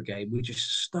every other game, we're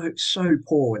just so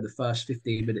poor in the first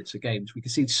 15 minutes of games. We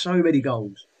concede so many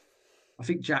goals. I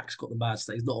think Jack's got the mad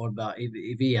stat. He's not on about it.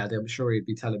 If he had, I'm sure he'd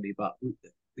be telling me, but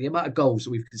the amount of goals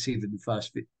that we've conceded in the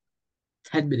first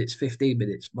 10 minutes, 15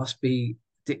 minutes must be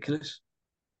ridiculous.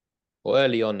 Well,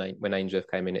 early on when Ainsworth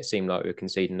came in, it seemed like we were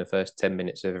conceding the first 10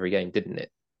 minutes of every game, didn't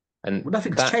it? And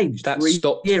nothing's changed. That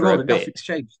stopped for a bit. Nothing's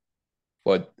changed.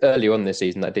 Well, early on this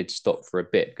season, that did stop for a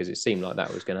bit because it seemed like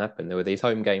that was going to happen. There were these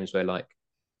home games where,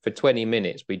 for 20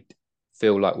 minutes, we'd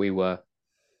feel like we were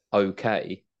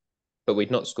okay, but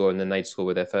we'd not score, and then they'd score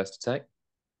with their first attack.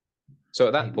 So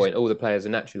at that point, all the players are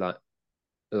naturally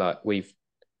like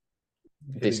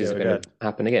this isn't going to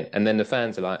happen again. And then the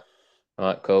fans are like, all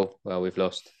right, cool. Well, we've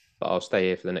lost, but I'll stay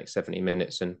here for the next 70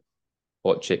 minutes and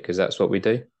watch it because that's what we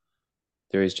do.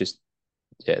 There is just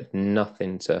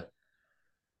nothing to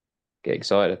get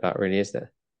excited about, really, is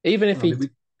there? Even if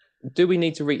do we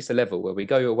need to reach the level where we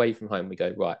go away from home, we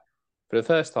go, right, for the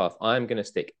first half, I'm going to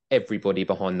stick everybody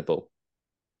behind the ball.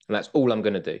 And that's all I'm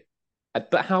going to do.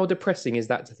 But how depressing is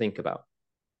that to think about?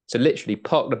 To literally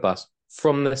park the bus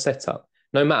from the setup,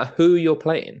 no matter who you're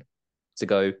playing, to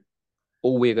go,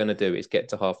 all we're going to do is get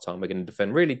to half-time. We're going to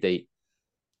defend really deep.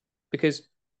 Because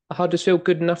Huddersfield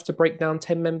good enough to break down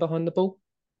 10 men behind the ball?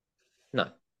 No.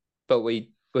 But we're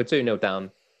 2-0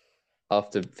 down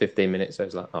after 15 minutes. So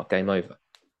it's like, oh, game over.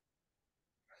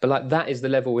 But like that is the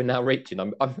level we're now reaching.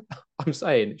 I'm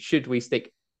saying, should we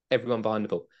stick everyone behind the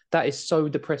ball? That is so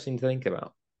depressing to think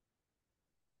about.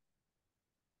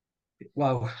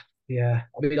 Well, yeah.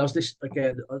 I mean, I was this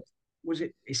again. Was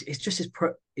it? It's just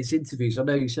his interviews. I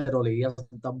know you said, Ollie, he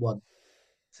hasn't done one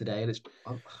today, and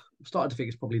I'm starting to think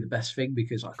it's probably the best thing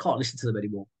because I can't listen to them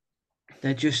anymore.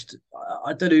 They're just.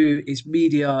 I don't know his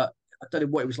media. I don't know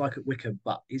what it was like at Wickham,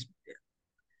 but his.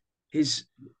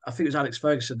 I think it was Alex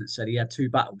Ferguson that said he had 2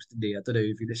 battles, didn't he? I don't know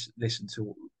if you listened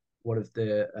to one of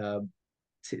the.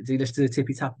 Did you listen to the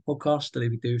Tippy Tapper podcast?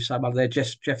 Did he do Sam out there?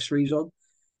 Jeff Sreeves on,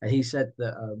 and he said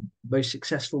that most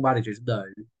successful managers know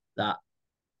that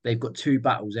they've got 2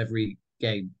 battles every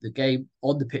game. The game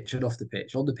on the pitch and off the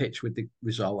pitch. On the pitch with the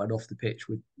result and off the pitch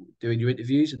with doing your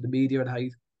interviews and the media and how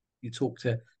you talk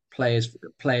to players,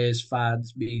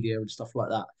 fans, media and stuff like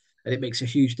that. And it makes a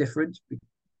huge difference.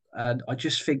 And I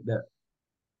just think that,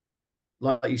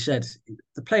 like you said,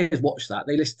 the players watch that.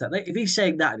 They listen to that. If he's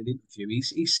saying that in an interview,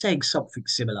 he's saying something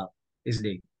similar, isn't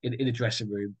he, in a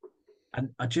dressing room? And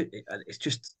it's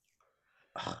just...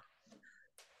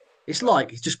 It's like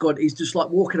he's just like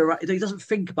walking around. He doesn't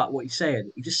think about what he's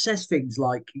saying. He just says things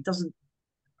like he doesn't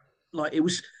like. It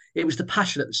was the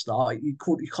passion at the start. You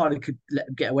kind of could let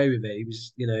him get away with it. He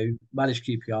was, managed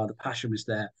QPR. The passion was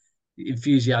there, the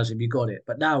enthusiasm. You got it.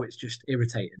 But now it's just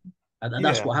irritating, and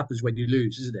that's what happens when you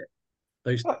lose, isn't it?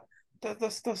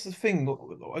 That's the thing.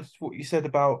 What you said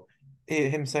about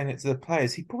him saying it to the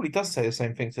players. He probably does say the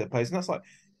same thing to the players, and that's like,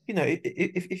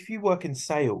 if you work in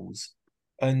sales.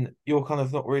 And you're kind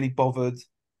of not really bothered.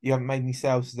 You haven't made any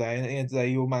sales today. And at the end of the day,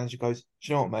 your manager goes, do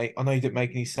you know what, mate? I know you didn't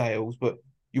make any sales, but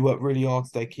you worked really hard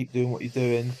today. Keep doing what you're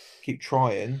doing. Keep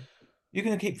trying. You're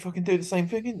going to keep fucking doing the same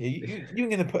thing, aren't you? You're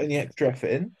going to put any extra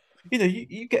effort in.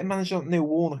 You get a manager like Neil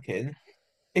Warnock in.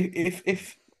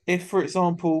 If for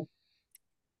example,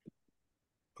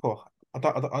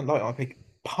 I pick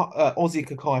Ozzy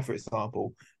Kakai, for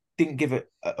example, didn't give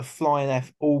it a flying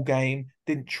F all game,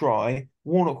 didn't try,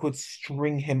 Warnock would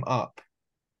string him up.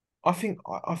 I think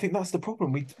that's the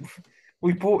problem.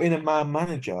 We brought in a man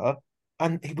manager,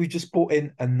 and we just brought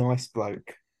in a nice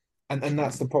bloke, and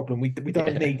that's the problem. We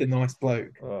don't need a nice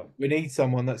bloke. Oh. We need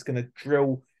someone that's going to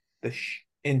drill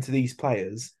into these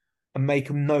players and make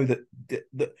them know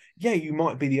that you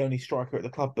might be the only striker at the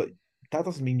club, but that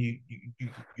doesn't mean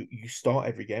you start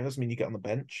every game. It doesn't mean you get on the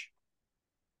bench.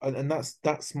 And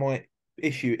that's my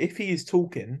issue. If he is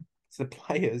talking to the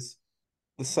players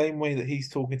the same way that he's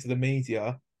talking to the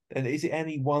media, then is it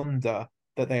any wonder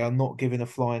that they are not giving a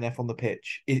flying F on the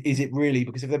pitch? Is it really?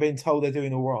 Because if they're being told they're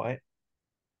doing all right,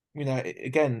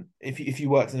 again, if you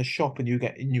worked in a shop and you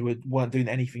weren't doing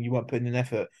anything, you weren't putting in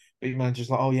effort, but your manager's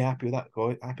like, oh yeah, happy with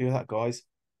that, guys.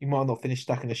 You might not finish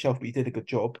stacking the shelf, but you did a good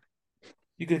job.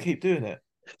 You're gonna keep doing it.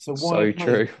 So why? So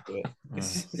true.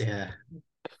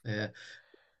 Yeah.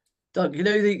 Doug,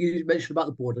 you mentioned about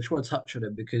the board. I just want to touch on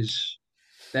them because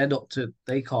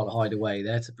they can't hide away.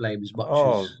 They're to blame as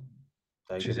much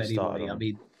as anybody. I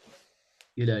mean,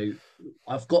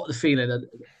 I've got the feeling that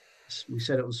we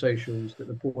said it on socials that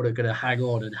the board are going to hang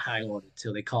on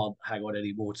until they can't hang on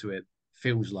anymore to it.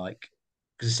 Feels like,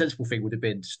 because the sensible thing would have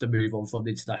been just to move on from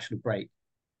the international break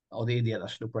or the Indian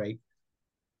national break.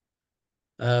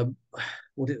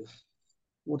 What do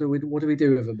we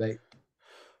do with them, mate?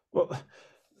 Well,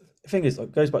 the thing is,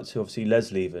 it goes back to obviously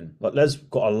Les leaving. Like Les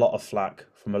got a lot of flack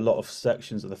from a lot of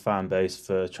sections of the fan base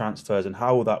for transfers and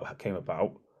how all that came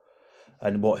about,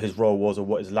 and what his role was or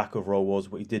what his lack of role was,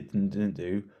 what he did and didn't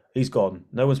do. He's gone.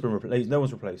 No one's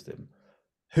replaced him.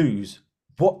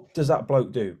 What does that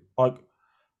bloke do?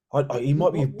 He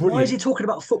might be brilliant. Why is he talking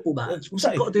about football matters? What's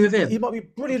that got to do with him? He might be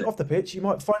brilliant off the pitch. He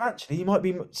might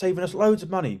be saving us loads of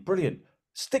money. Brilliant.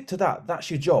 Stick to that. That's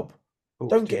your job.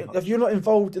 If you're not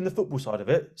involved in the football side of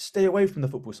it, stay away from the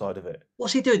football side of it.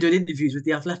 What's he doing? Doing interviews with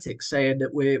the Athletics, saying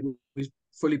that we're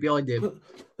fully behind him.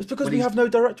 It's because When we he's- have no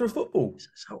director of football.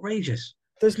 It's outrageous.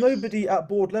 There's nobody at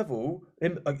board level,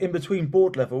 in between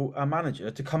board level and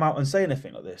manager, to come out and say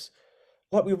anything like this.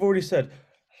 Like we've already said,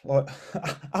 like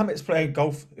Amit's playing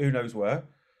golf, who knows where.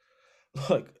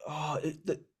 Like,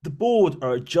 the board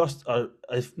are just,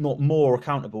 if not more,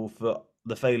 accountable for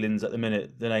the failings at the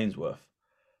minute than Ainsworth.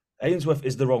 Ainsworth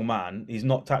is the wrong man. He's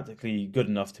not tactically good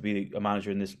enough to be a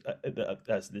manager in this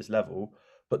at this level.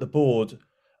 But the board,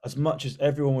 as much as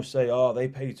everyone will say, "Oh, they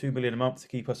pay $2 million a month to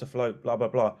keep us afloat," blah blah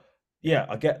blah. Yeah,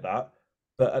 I get that,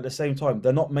 but at the same time,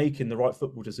 they're not making the right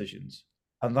football decisions,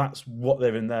 and that's what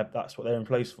they're in there. That's what they're in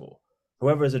place for.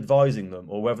 Whoever is advising them,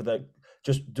 or whether they're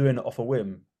just doing it off a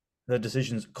whim, their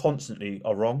decisions constantly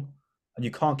are wrong, and you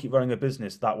can't keep running a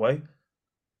business that way.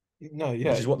 No,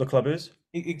 yeah, Which is what the club is.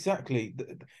 Exactly.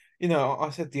 You know, I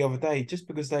said the other day, just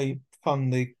because they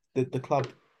fund the club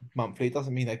monthly, it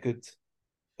doesn't mean they're good.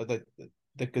 They're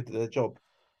good at their job.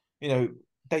 You know,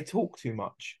 they talk too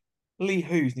much. Lee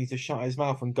Hoos needs to shut his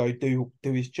mouth and go do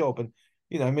his job. And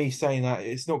you know, me saying that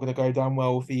it's not going to go down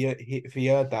well if he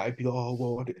heard that, he'd be like, "Oh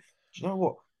well, do you know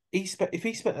what? If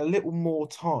he spent a little more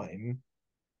time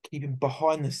keeping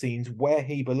behind the scenes where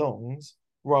he belongs,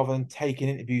 rather than taking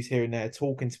interviews here and there,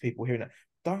 talking to people here and there.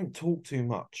 Don't talk too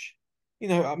much. You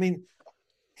know, I mean,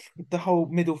 the whole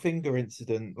middle finger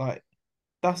incident, like,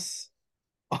 that's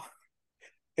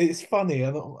it's funny,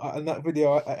 and that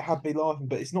video it had me laughing,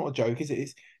 but it's not a joke, is it?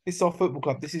 It's our football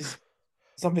club. This is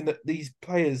something that these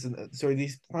players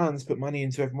these fans put money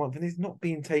into every month, and it's not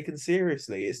being taken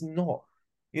seriously. It's not.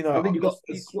 You know, I mean, what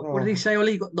did he say?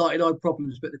 Ollie, you got 99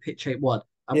 problems, but the pitch ain't one.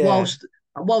 And Yeah.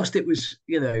 whilst it was,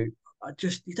 you know,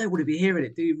 you don't want to be hearing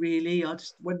it, do you really? And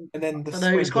then I don't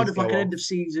know, it's kind of like an end of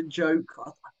season joke.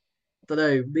 I don't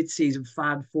know, mid-season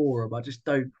fan forum. I don't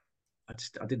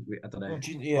know.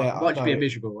 Yeah, might just be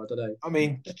miserable. I don't know. I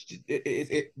mean,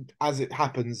 it as it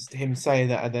happens, him saying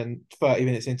that, and then 30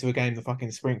 minutes into a game, the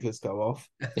fucking sprinklers go off.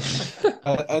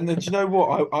 And then, do you know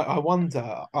what? I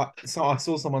wonder. So I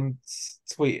saw someone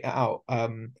tweet it out.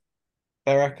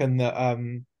 They reckon that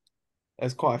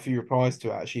there's quite a few replies to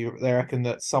it, actually. They reckon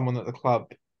that someone at the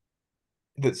club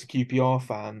that's a QPR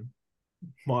fan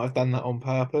might have done that on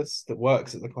purpose, that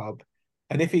works at the club.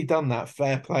 And if he'd done that,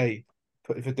 fair play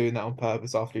for doing that on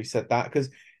purpose after he said that, because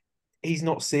he's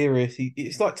not serious.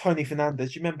 It's like Tony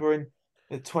Fernandez. You remember in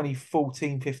the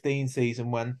 2014-15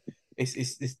 season when it's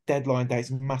this deadline day, it's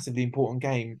a massively important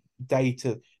day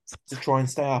to try and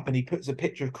stay up, and he puts a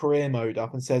picture of career mode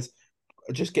up and says,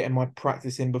 "Just getting my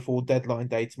practice in before deadline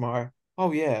day tomorrow."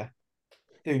 Oh yeah,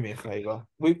 do me a favour.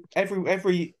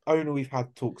 Every owner we've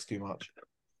had talks too much.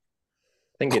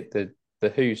 I think the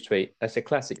Who's tweet, that's a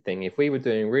classic thing. If we were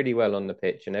doing really well on the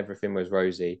pitch and everything was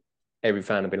rosy, every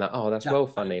fan would be like, "Oh, that's well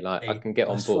funny. Like, I can get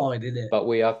on board." Fine, but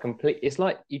we are complete. It's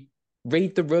like, you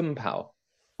read the room, pal.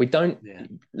 We don't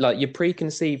like your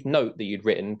preconceived note that you'd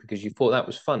written because you thought that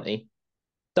was funny.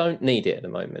 Don't need it at the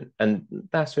moment, and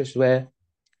that's just where,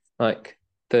 like,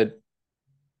 the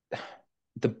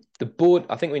board.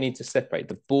 I think we need to separate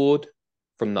the board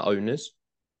from the owners.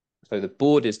 So the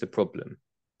board is the problem.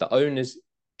 The owners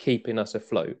keeping us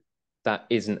afloat. That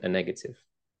isn't a negative.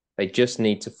 They just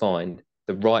need to find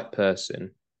the right person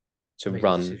to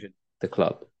run the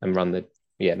club and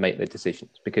make the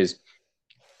decisions, because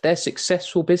they're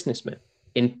successful businessmen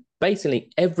in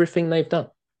basically everything they've done.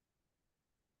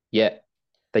 Yet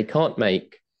they can't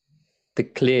make the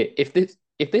clear, if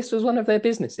this was one of their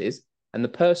businesses and the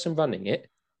person running it,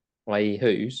 i.e.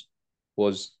 Who's,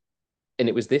 and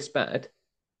it was this bad,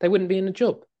 they wouldn't be in a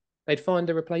job. They'd find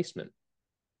a replacement.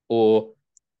 Or,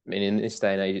 I mean, in this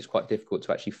day and age, it's quite difficult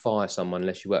to actually fire someone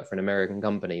unless you work for an American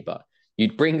company, but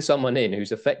you'd bring someone in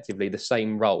who's effectively the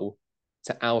same role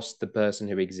to oust the person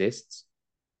who exists,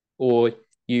 or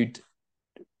you'd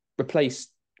replace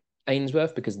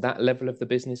Ainsworth because that level of the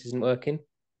business isn't working.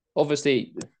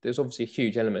 Obviously, there's a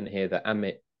huge element here that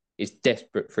Amit is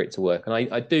desperate for it to work. And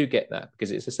I do get that,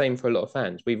 because it's the same for a lot of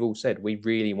fans. We've all said we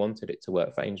really wanted it to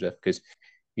work for Ainsworth because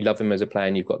you love him as a player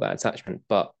and you've got that attachment,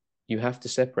 but you have to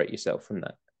separate yourself from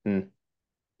that. And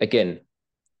again,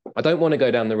 I don't want to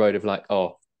go down the road of like,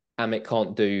 oh, Amit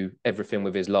can't do everything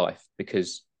with his life,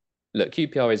 because look,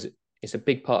 QPR is a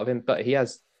big part of him, but he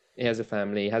has a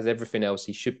family, he has everything else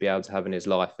he should be able to have in his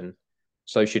life, and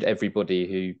so should everybody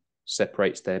who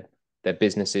separates their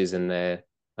businesses and their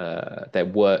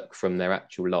work from their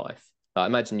actual life. I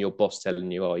imagine your boss telling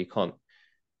you, "Oh, you can't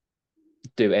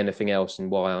do anything else,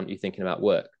 and why aren't you thinking about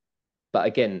work?" But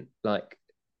again, like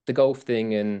the golf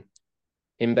thing and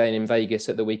him being in Vegas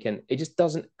at the weekend, it just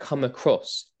doesn't come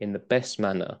across in the best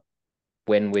manner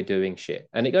when we're doing shit.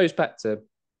 And it goes back to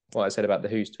what I said about the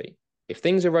Who's tweet. If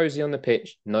things are rosy on the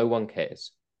pitch, no one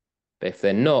cares. But if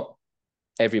they're not,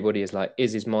 everybody is like,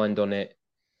 is his mind on it?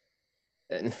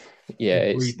 And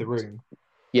Read the room.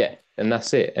 Yeah, and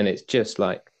that's it. And it's just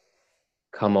like,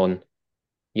 come on.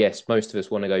 Yes, most of us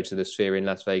want to go to the Sphere in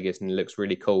Las Vegas and it looks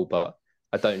really cool, but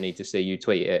I don't need to see you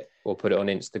tweet it or put it on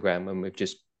Instagram when we've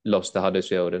just lost to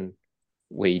Huddersfield and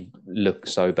we look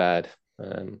so bad.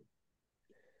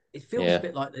 It feels a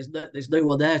bit like there's no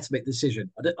one there to make the decision.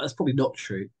 That's probably not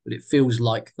true, but it feels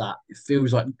like that. It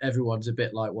feels like everyone's a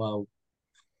bit like, well,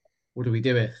 what do we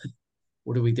do here?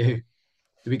 What do we do?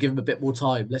 Do we give him a bit more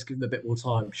time? Let's give him a bit more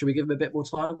time. Should we give him a bit more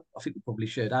time? I think we probably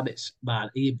should. Amit's man,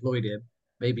 he employed him.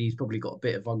 Maybe he's probably got a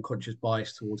bit of unconscious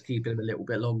bias towards keeping him a little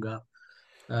bit longer.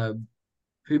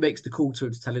 Who makes the call to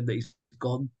him to tell him that he's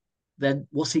gone? Then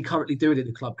what's he currently doing in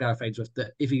the club, Gareth Ainsworth,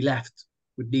 that if he left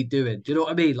would need doing? Do you know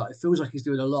what I mean? Like, it feels like he's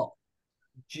doing a lot.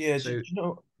 Yeah, So, do you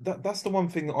know that's the one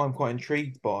thing that I'm quite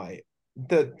intrigued by.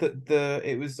 The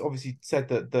it was obviously said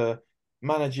that the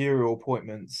managerial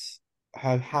appointments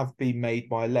have been made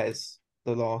by Les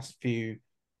the last few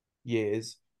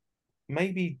years.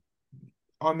 Maybe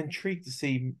I'm intrigued to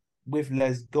see with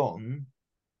Les gone,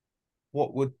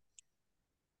 what would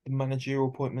the managerial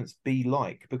appointments be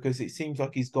like? Because it seems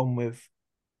like he's gone with.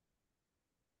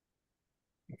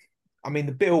 I mean,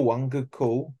 the Bill one, good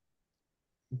call.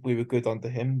 We were good under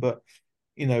him, but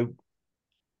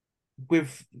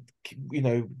with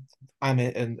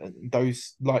Amit and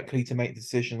those likely to make the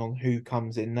decision on who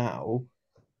comes in now,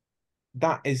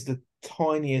 that is the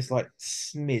tiniest like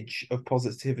smidge of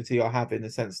positivity I have in the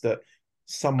sense that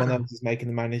someone else is making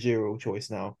the managerial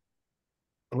choice now.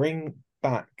 Bring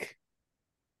back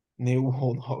Neil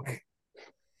Warnock.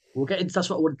 we'll get into that's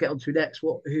what I want to get onto next.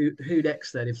 Who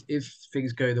next then? If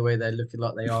things go the way they're looking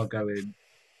like they are going,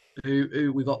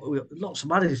 who we got lots of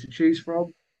managers to choose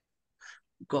from.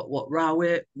 We've got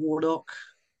Rowett, Warnock.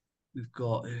 We've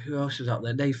got who else is out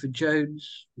there? Nathan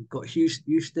Jones. We've got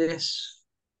Eustace.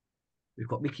 We've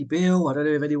got Mickey Beale. I don't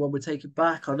know if anyone would take him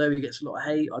back. I know he gets a lot of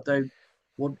hate. I don't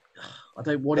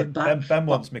want him back. Ben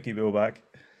wants Mickey Beale back.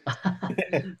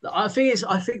 I think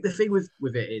the thing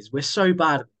with it is we're so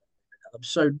bad. I'm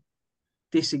so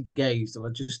disengaged, and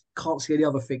I just can't see any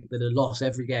other thing than a loss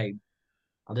every game.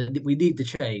 And then we need the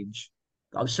change.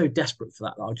 I'm so desperate for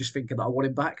that I'm just thinking that I want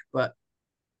him back. But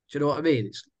do you know what I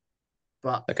mean?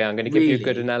 Okay, I'm going to give you a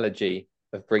good analogy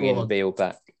of bringing Beale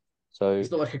back. So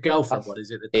it's not like a girlfriend one,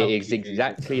 is it? It is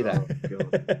exactly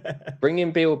that.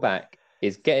 Bringing Beale back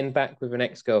is getting back with an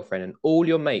ex-girlfriend, and all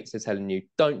your mates are telling you,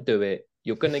 "Don't do it.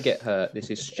 You're going to get hurt. This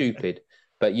is stupid."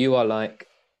 But you are like,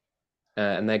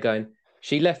 and they're going,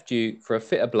 "She left you for a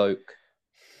fitter bloke.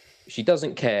 She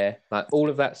doesn't care." Like all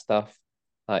of that stuff,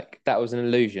 like that was an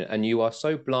illusion, and you are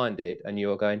so blinded, and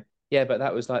you are going, "Yeah, but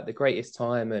that was like the greatest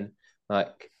time, and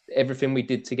like everything we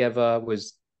did together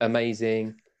was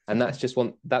amazing." And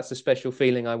that's a special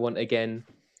feeling I want again.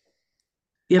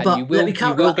 Yeah, and but you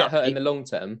will get hurt in the long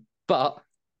term. But,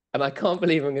 and I can't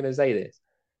believe I'm going to say this,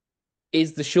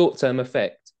 is the short-term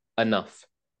effect enough?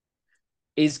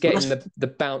 Is getting the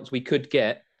bounce we could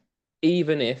get,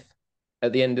 even if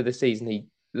at the end of the season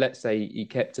let's say he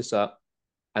kept us up,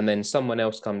 and then someone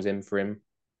else comes in for him,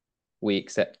 we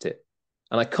accept it.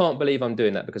 And I can't believe I'm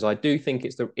doing that because I do think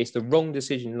it's the wrong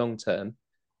decision long term.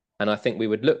 And I think we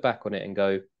would look back on it and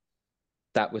go,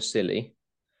 that was silly.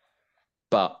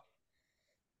 But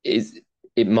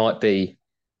it might be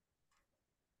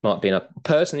enough.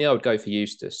 Personally, I would go for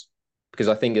Eustace because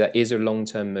I think that is a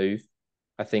long-term move.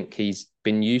 I think he's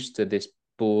been used to this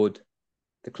board,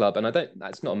 the club, and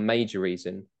that's not a major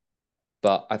reason,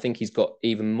 but I think he's got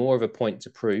even more of a point to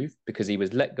prove because he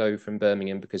was let go from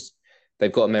Birmingham because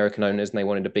they've got American owners and they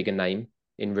wanted a bigger name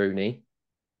in Rooney.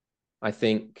 I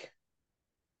think,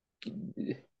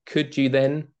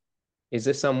 is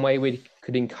there some way we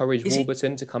could encourage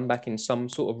Warburton to come back in some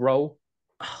sort of role?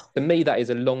 To me, that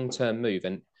is a long-term move.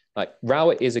 And like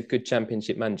Rowett is a good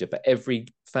championship manager, but every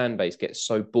fan base gets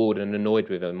so bored and annoyed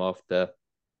with him after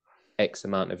X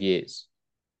amount of years.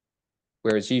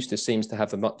 Whereas Eustace seems to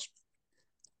have a much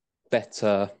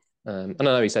better, I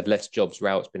know he's had less jobs.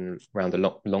 Rowett's been around a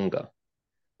lot longer,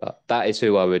 but that is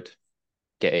who I would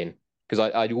get in.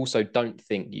 Because I also don't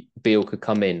think Beale could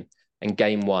come in and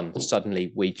game one,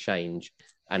 suddenly we change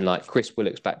and like Chris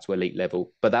Willock's back to elite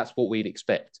level. But that's what we'd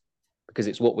expect because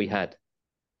it's what we had.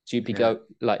 So you'd be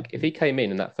like, if he came in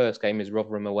and that first game is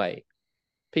Rotherham away,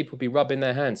 people would be rubbing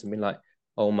their hands and be like,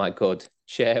 oh my God,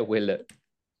 Cher Willock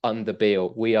under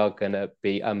Beale, we are going to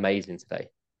be amazing today.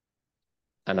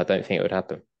 And I don't think it would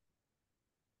happen.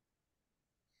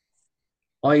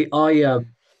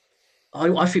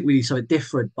 I think we need something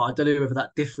different, but I don't know whether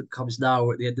that different comes now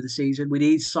or at the end of the season. We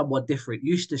need someone different.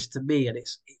 Eustace to me, and it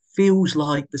feels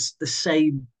like the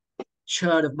same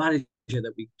churn of manager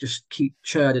that we just keep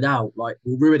churning out. Like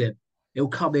we'll ruin him. He'll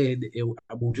come in, and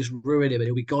we'll just ruin him, and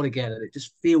he'll be gone again. And it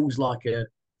just feel like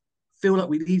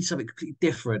we need something completely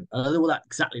different. And I don't know what that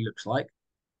exactly looks like.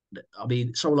 I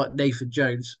mean, someone like Nathan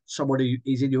Jones, someone who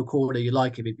is in your corner, you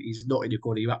like him. If he's not in your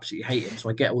corner, you absolutely hate him. So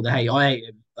I get all the hate. I hate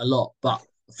him a lot, but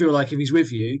I feel like if he's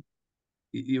with you,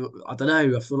 I don't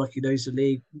know. I feel like he knows the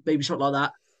league, maybe something like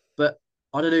that. But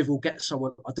I don't know if we'll get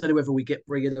someone. I don't know whether we get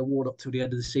bringing the Warnock till the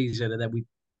end of the season and then we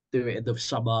do it in the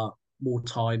summer, more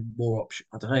time, more option.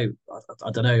 I don't know.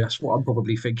 I don't know. That's what I'm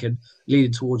probably thinking,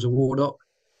 leaning towards a Warnock.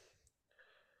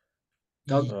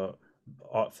 Doug?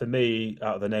 For me,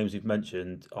 out of the names you've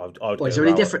mentioned, I would Is go there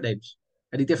any Rowett. different names?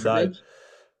 Any different No, names?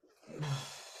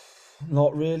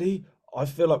 not really. I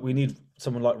feel like we need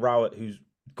someone like Rowett who's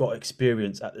got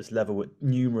experience at this level with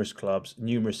numerous clubs,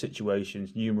 numerous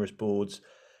situations, numerous boards.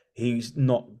 He's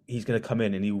not. He's going to come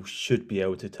in and he should be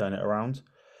able to turn it around.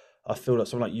 I feel like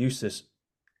someone like Eustace,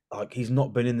 like he's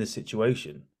not been in this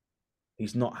situation.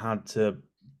 He's not had to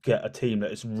get a team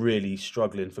that is really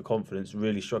struggling for confidence,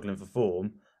 really struggling for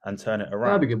form, and turn it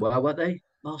around. Birmingham well, weren't they,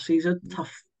 last season?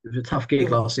 Tough. It was a tough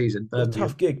gig last season. It was a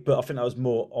tough gig, but I think that was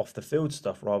more off the field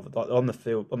stuff rather. Like on the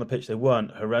field, on the pitch, they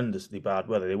weren't horrendously bad,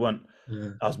 were they? They weren't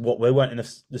they weren't in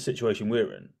the situation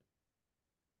we're in.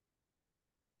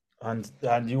 And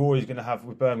you're always going to have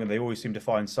with Birmingham. They always seem to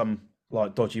find some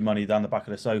like dodgy money down the back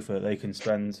of the sofa that they can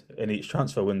spend in each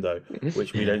transfer window,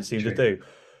 which we don't seem to do.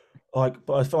 But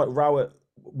I feel like Rowett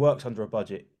works under a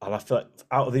budget, and I feel like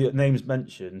out of the names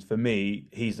mentioned, for me,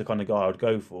 he's the kind of guy I would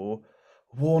go for.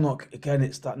 Warnock again,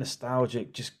 it's that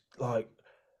nostalgic, just like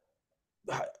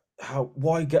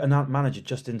why get an manager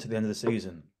just into the end of the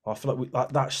season? I feel like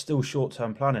that's still short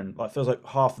term planning. Like it feels like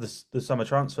half of the summer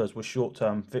transfers were short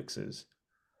term fixes.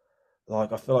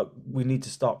 Like I feel like we need to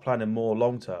start planning more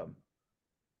long term.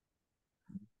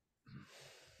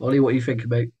 Ollie, what are you thinking,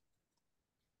 mate?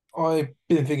 I've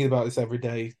been thinking about this every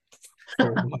day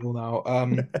for a while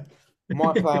now.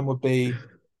 My plan would be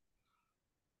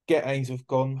get Ainsworth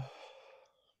gone.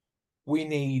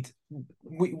 We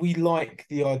like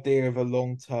the idea of a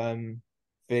long-term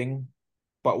thing,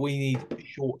 but we need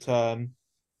short-term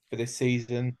for this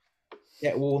season.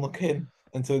 Get Warnock in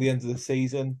until the end of the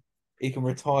season. He can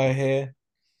retire here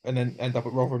and then end up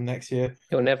at Rotherham next year.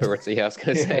 He'll never retire. I was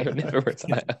going to say he'll never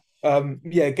retire.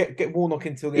 Get Warnock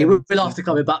until the He end. will after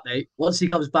coming back, mate. Once he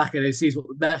comes back and he sees what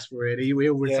the mess we're in, he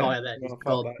will retire then. He's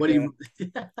gone.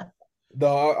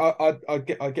 No, I'd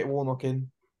get Warnock in.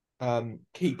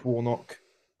 Keep Warnock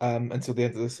until the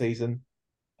end of the season,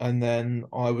 and then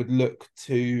I would look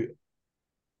to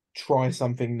try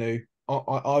something new.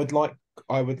 I would like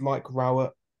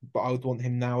Rowett, but I would want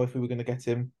him now if we were going to get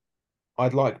him.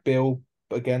 I'd like Bill,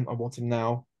 but again, I want him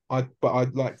now. I'd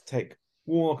like to take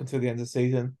Warnock until the end of the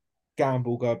season.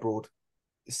 Gamble, go abroad.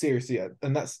 Seriously,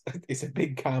 and it's a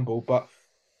big gamble, but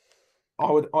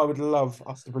I would love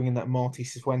us to bring in that Marty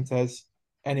Cifuentes,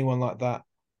 anyone like that.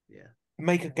 Yeah.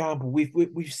 Make a gamble.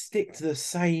 We stick to the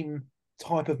same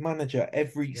type of manager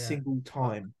every single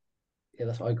time. Yeah,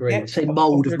 that's what I agree. Same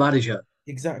mould of manager.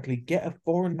 Exactly. Get a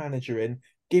foreign manager in,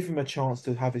 give him a chance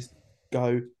to have his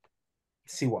go,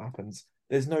 see what happens.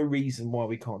 There's no reason why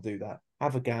we can't do that.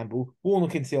 Have a gamble.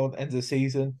 Warnock until the end of the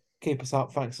season. Keep us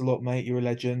up. Thanks a lot, mate. You're a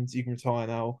legend. You can retire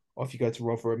now. Off you go to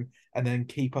Rotherham. And then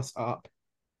keep us up.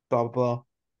 Blah, blah,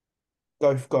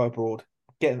 blah. Go abroad.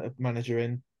 Get a manager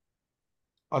in.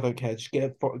 I don't care. Just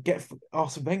get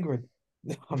Arsene Wenger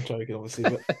in. I'm joking, obviously,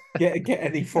 but get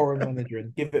any foreign manager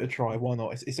in. Give it a try. Why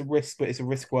not? It's a risk, but it's a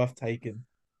risk worth taking.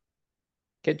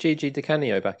 Get Gigi Di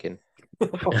Canio back in.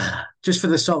 Just for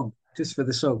the song. Just for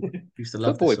the song. Used to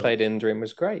love Football he played in during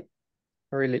was great.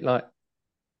 I really like.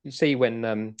 You see when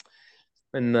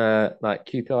like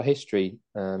QPR history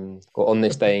or on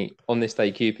this day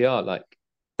QPR, like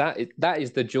that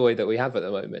is the joy that we have at the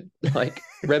moment. Like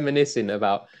reminiscing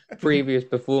about previous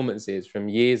performances from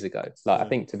years ago. Like I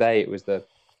think today it was the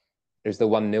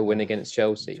 1-0 win against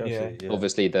Chelsea. Yeah.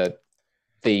 Obviously the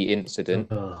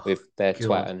incident with their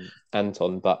twat and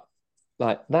Anton, but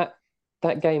like that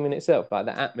game in itself, like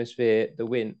the atmosphere, the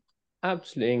win,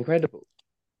 absolutely incredible.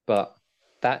 But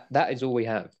that is all we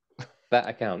have. That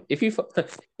account. If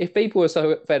people are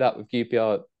so fed up with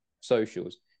QPR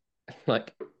socials,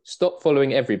 like stop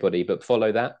following everybody, but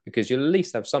follow that because you'll at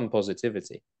least have some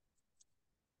positivity.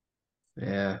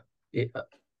 Yeah.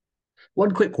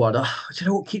 One quick one. Do you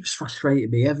know what keeps frustrating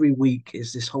me every week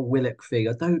is this whole Willock thing.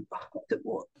 I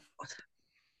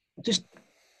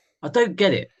don't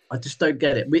get it. I just don't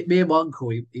get it. Me and my uncle,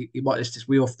 he might listen to this.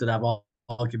 We often have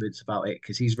arguments about it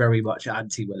because he's very much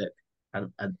anti Willock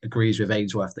and agrees with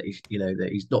Ainsworth that that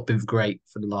he's not been great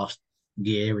for the last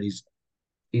year and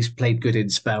he's played good in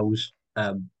spells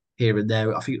here and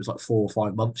there. I think it was like 4 or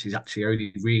 5 months. He's actually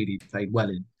only really played well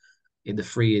in the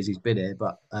 3 years he's been here,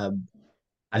 but and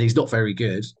he's not very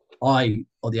good. I,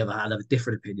 on the other hand, have a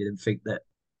different opinion and think that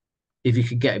if you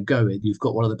can get him going, you've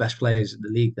got one of the best players in the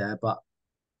league there, but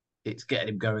it's getting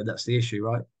him going. That's the issue,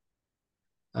 right?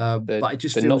 But it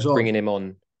just feels not bringing him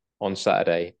on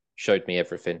Saturday showed me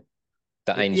everything.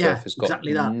 That Ainsworth has got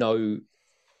exactly that. No.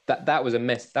 That was a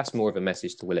mess. That's more of a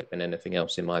message to Willock than anything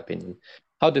else, in my opinion.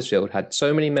 Huddersfield had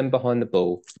so many men behind the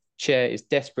ball. Chair is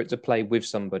desperate to play with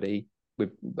somebody. I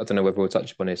don't know whether we'll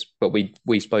touch upon this, but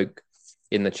we spoke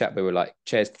in the chat. We were like,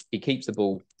 Chair's, he keeps the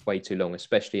ball way too long,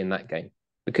 especially in that game,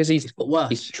 because he's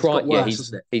trying. Yeah,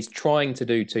 he's trying to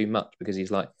do too much because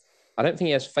he's like, I don't think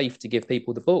he has faith to give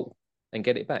people the ball and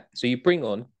get it back. So you bring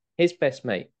on his best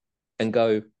mate and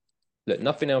go, look,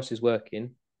 nothing else is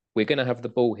working. We're going to have the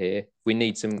ball here. We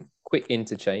need some quick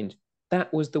interchange.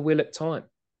 That was the Willock time.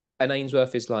 And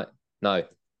Ainsworth is like, no,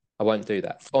 I won't do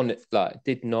that. On it, like,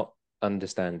 did not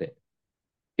understand it.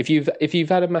 If you've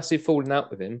had a massive falling out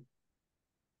with him,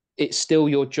 it's still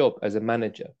your job as a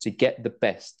manager to get the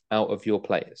best out of your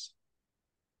players.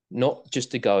 Not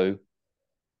just to go,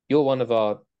 you're one of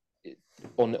our,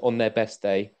 on their best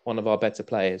day, one of our better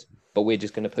players, but we're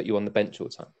just going to put you on the bench all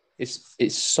the time.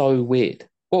 It's so weird.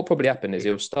 What will probably happen is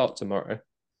he'll start tomorrow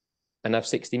and have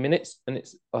 60 minutes, and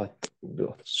it's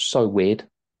so weird.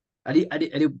 And he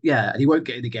won't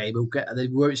get in the game. And then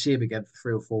we won't see him again for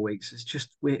 3 or 4 weeks. It's just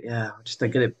weird. Yeah, I just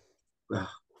don't get it. Don't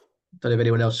know if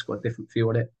anyone else has got a different view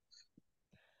on it.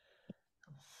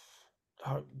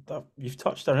 You've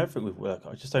touched on everything with Willock.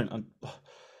 I just don't.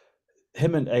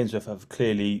 Him and Ainsworth have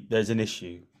clearly. There's an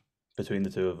issue between the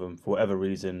two of them for whatever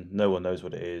reason. No one knows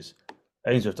what it is.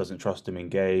 Ainsworth doesn't trust him in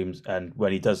games, and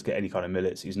when he does get any kind of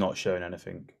minutes, he's not showing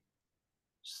anything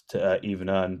to even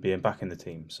earn being back in the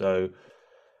team. So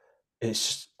it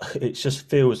just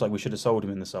feels like we should have sold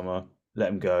him in the summer, let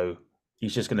him go.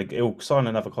 He'll sign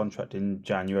another contract in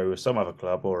January with some other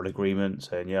club or an agreement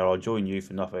saying, yeah, I'll join you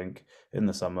for nothing in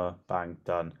the summer, bang,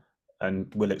 done.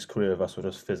 And Willock's career with us will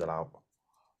just fizzle out.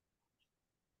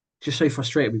 Just so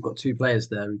frustrating. We've got 2 players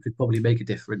there who could probably make a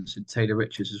difference, in Taylor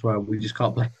Richards as well. We just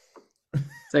can't play.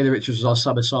 Taylor Richards was our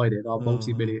summer signing, our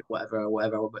multi-million, whatever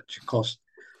much it cost.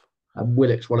 And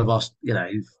Willock's one of us,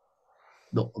 who's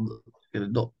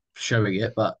not showing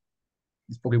it, but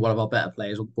he's probably one of our better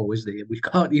players on the ball, isn't he? And we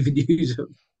can't even use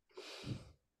him.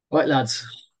 Right, lads.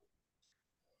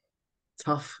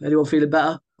 Tough. Anyone feeling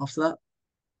better after that?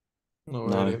 Not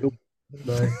really.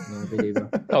 No, me neither.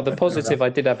 Oh, the positive I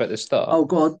did have at the start. Oh,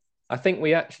 go on. I think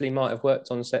we actually might have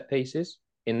worked on set pieces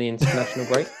in the international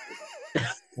break.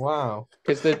 Wow.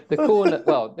 Because the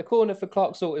corner for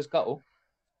Clark Salter's goal,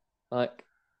 like,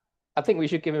 I think we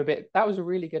should give him a bit. That was a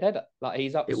really good header. Like,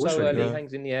 he's up so early,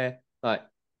 hangs in the air. Like,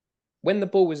 when the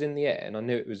ball was in the air, and I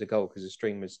knew it was a goal because the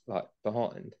stream was like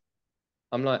behind.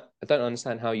 I'm like, I don't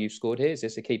understand how you scored here. Is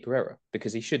this a keeper error?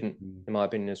 Because he shouldn't, in my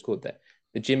opinion, have scored there.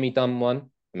 The Jimmy Dunn one,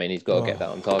 I mean, he's got to get that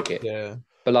on target. Yeah.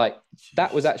 But like,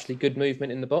 that was actually good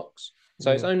movement in the box.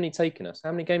 So it's only taken us,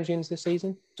 how many games are into this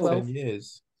season? 12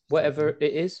 years. Whatever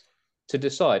it is, to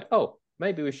decide,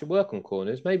 maybe we should work on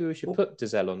corners. Maybe we should put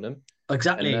Dazelle on them.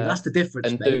 Exactly. That's the difference,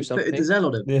 and mate. do something. Put Dazelle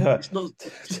on him. Yeah. It's not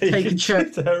taking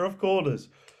shit. Off corners.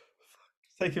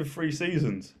 It's taken 3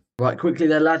 seasons. Right, quickly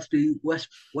then, lads, the West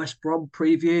Brom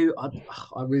preview.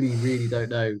 I really, really don't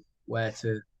know where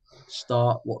to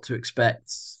start, what to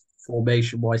expect,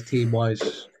 formation-wise,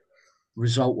 team-wise,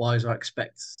 result-wise. I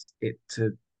expect it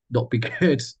to not be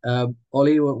good.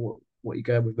 Ollie, what are you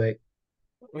going with, mate?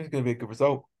 It's going to be a good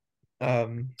result.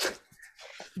 3-0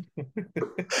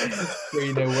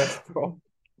 West Brom.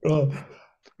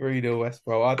 3-0 West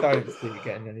Brom. I don't see it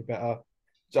getting any better.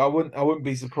 So I wouldn't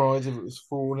be surprised if it was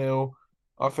 4-0.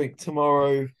 I think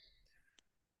tomorrow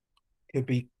could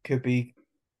be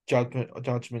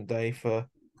judgment day for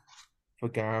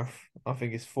Gareth. I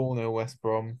think it's 4-0 West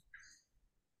Brom.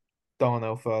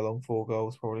 Darnell Furlong 4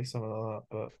 goals, probably something like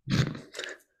that.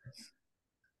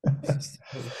 But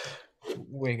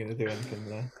we ain't gonna do anything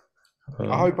there.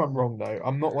 I hope I'm wrong though.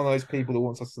 I'm not one of those people that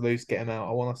wants us to lose, get him out.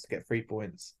 I want us to get 3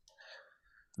 points.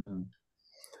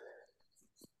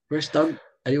 Chris, don't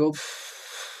anyone?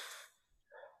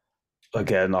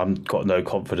 Again, I've got no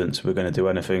confidence we're going to do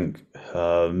anything.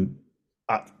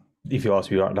 If you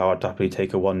ask me right now, I'd happily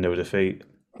take a 1-0 defeat.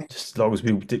 Just as long as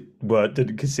we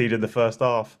didn't concede in the first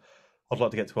half. I'd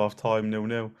like to get to half time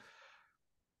 0-0.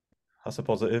 That's a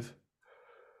positive.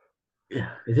 Yeah,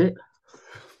 is it?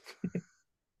 I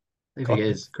think it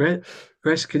is.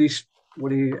 Chris, can you? What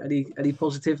do you? Any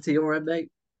positivity or end, mate?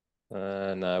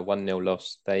 No, 1-0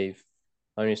 loss. They've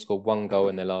only scored 1 goal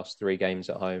in their last 3 games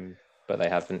at home, but they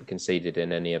haven't conceded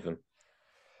in any of them.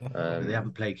 They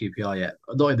haven't played QPR yet.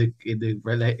 Not in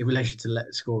relation to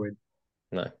scoring.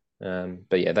 No,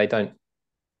 but yeah, they don't.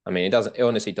 I mean, it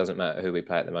honestly doesn't matter who we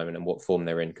play at the moment and what form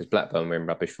they're in, because Blackburn were in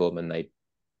rubbish form and they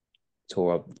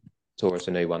tore us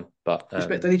a new one. But Do you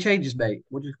expect any changes, mate?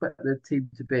 What do you expect the team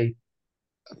to be?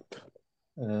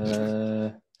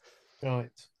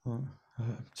 Right.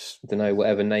 I don't know,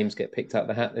 whatever names get picked out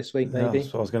the hat this week, maybe. Yeah,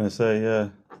 that's what I was going to say, yeah.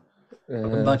 I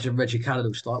imagine Reggie Cannon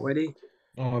will start, won't he?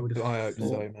 Oh, I hope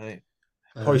so, mate.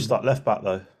 Probably start left back,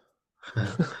 though.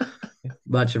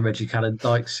 Imagine Reggie Cannon,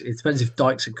 Dykes. It depends if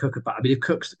Dykes and Cook are back. I mean, if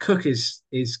Cook is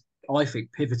I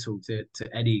think pivotal to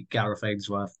any Gareth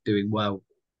Ainsworth doing well.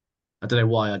 I don't know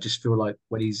why. I just feel like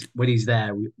when he's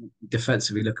there, we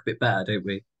defensively look a bit better, don't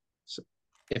we? So,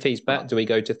 if he's back, do we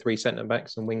go to 3 centre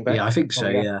backs and wing backs? Yeah, I think so.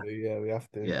 We Yeah,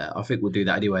 have to. Yeah, I think we'll do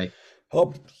that anyway.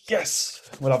 Oh, yes.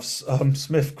 We'll have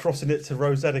Smith crossing it to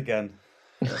Rosette again.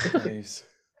 Jeez.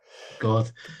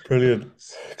 God. Brilliant.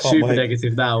 Can't Super wait.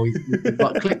 negative now.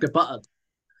 But click the button.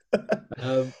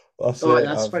 All right,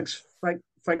 lads.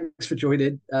 Thanks for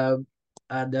joining. And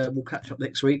we'll catch up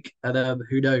next week. And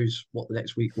who knows what the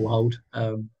next week will hold.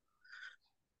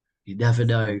 You never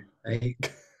know. Eh?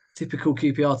 Typical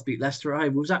QPR to beat Leicester at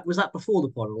home. Was that before the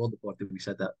pod or on the pod? Did we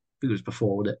said that? I think it was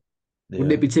before, wasn't it? Yeah.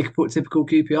 Wouldn't it be typical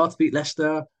QPR to beat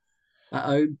Leicester at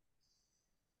home?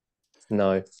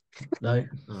 No. No?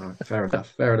 All right, fair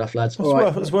enough, lads.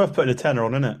 It's worth putting a tenner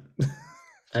on, isn't it?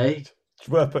 Eh? It's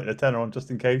worth putting a tenner on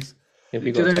just in case.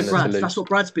 That's what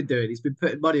Brad's been doing. He's been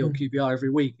putting money on QPR every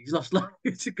week. He's lost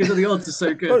because the odds are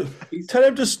so good. Tell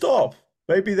him to stop.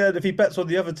 Maybe then, if he bets on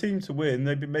the other team to win,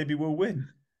 maybe we'll win.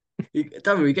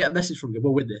 Don't worry, we get a message from him.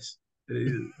 We'll win this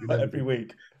every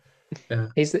week. Yeah.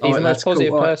 He's the most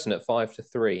positive person at 2 to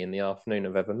 3 in the afternoon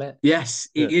I've ever met. Yes,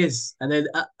 he is. And then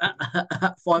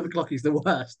at 5 o'clock, he's the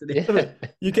worst. Yeah.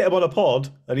 You get him on a pod,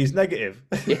 and he's negative.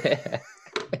 Yeah.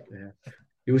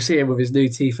 You will see him with his new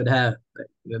teeth and hair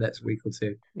in the next week or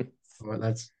two. All right,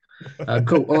 lads.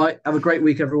 Cool. All right. Have a great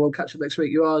week, everyone. Catch up next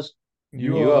week. Yours.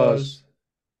 Yours.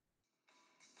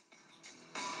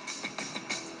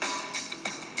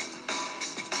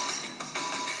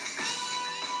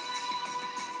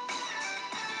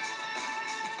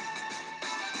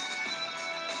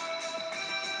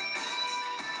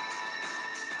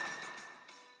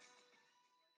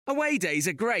 Away days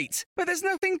are great, but there's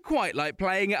nothing quite like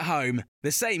playing at home.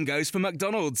 The same goes for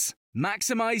McDonald's.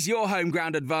 Maximise your home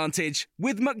ground advantage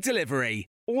with McDelivery.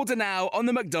 Order now on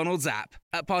the McDonald's app.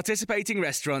 At participating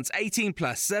restaurants, 18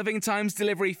 plus serving times,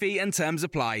 delivery fee and terms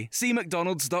apply. See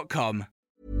mcdonalds.com.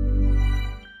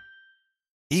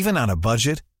 Even on a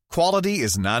budget, quality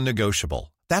is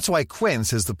non-negotiable. That's why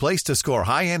Quince is the place to score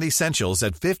high-end essentials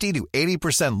at 50 to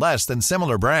 80% less than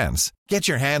similar brands. Get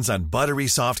your hands on buttery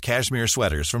soft cashmere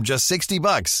sweaters from just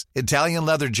 $60, Italian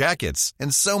leather jackets,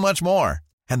 and so much more.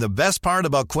 And the best part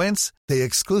about Quince, they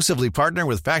exclusively partner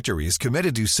with factories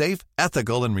committed to safe,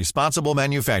 ethical, and responsible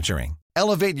manufacturing.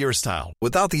 Elevate your style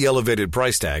without the elevated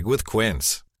price tag with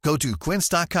Quince. Go to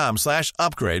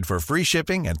quince.com/upgrade for free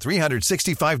shipping and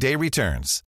 365-day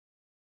returns.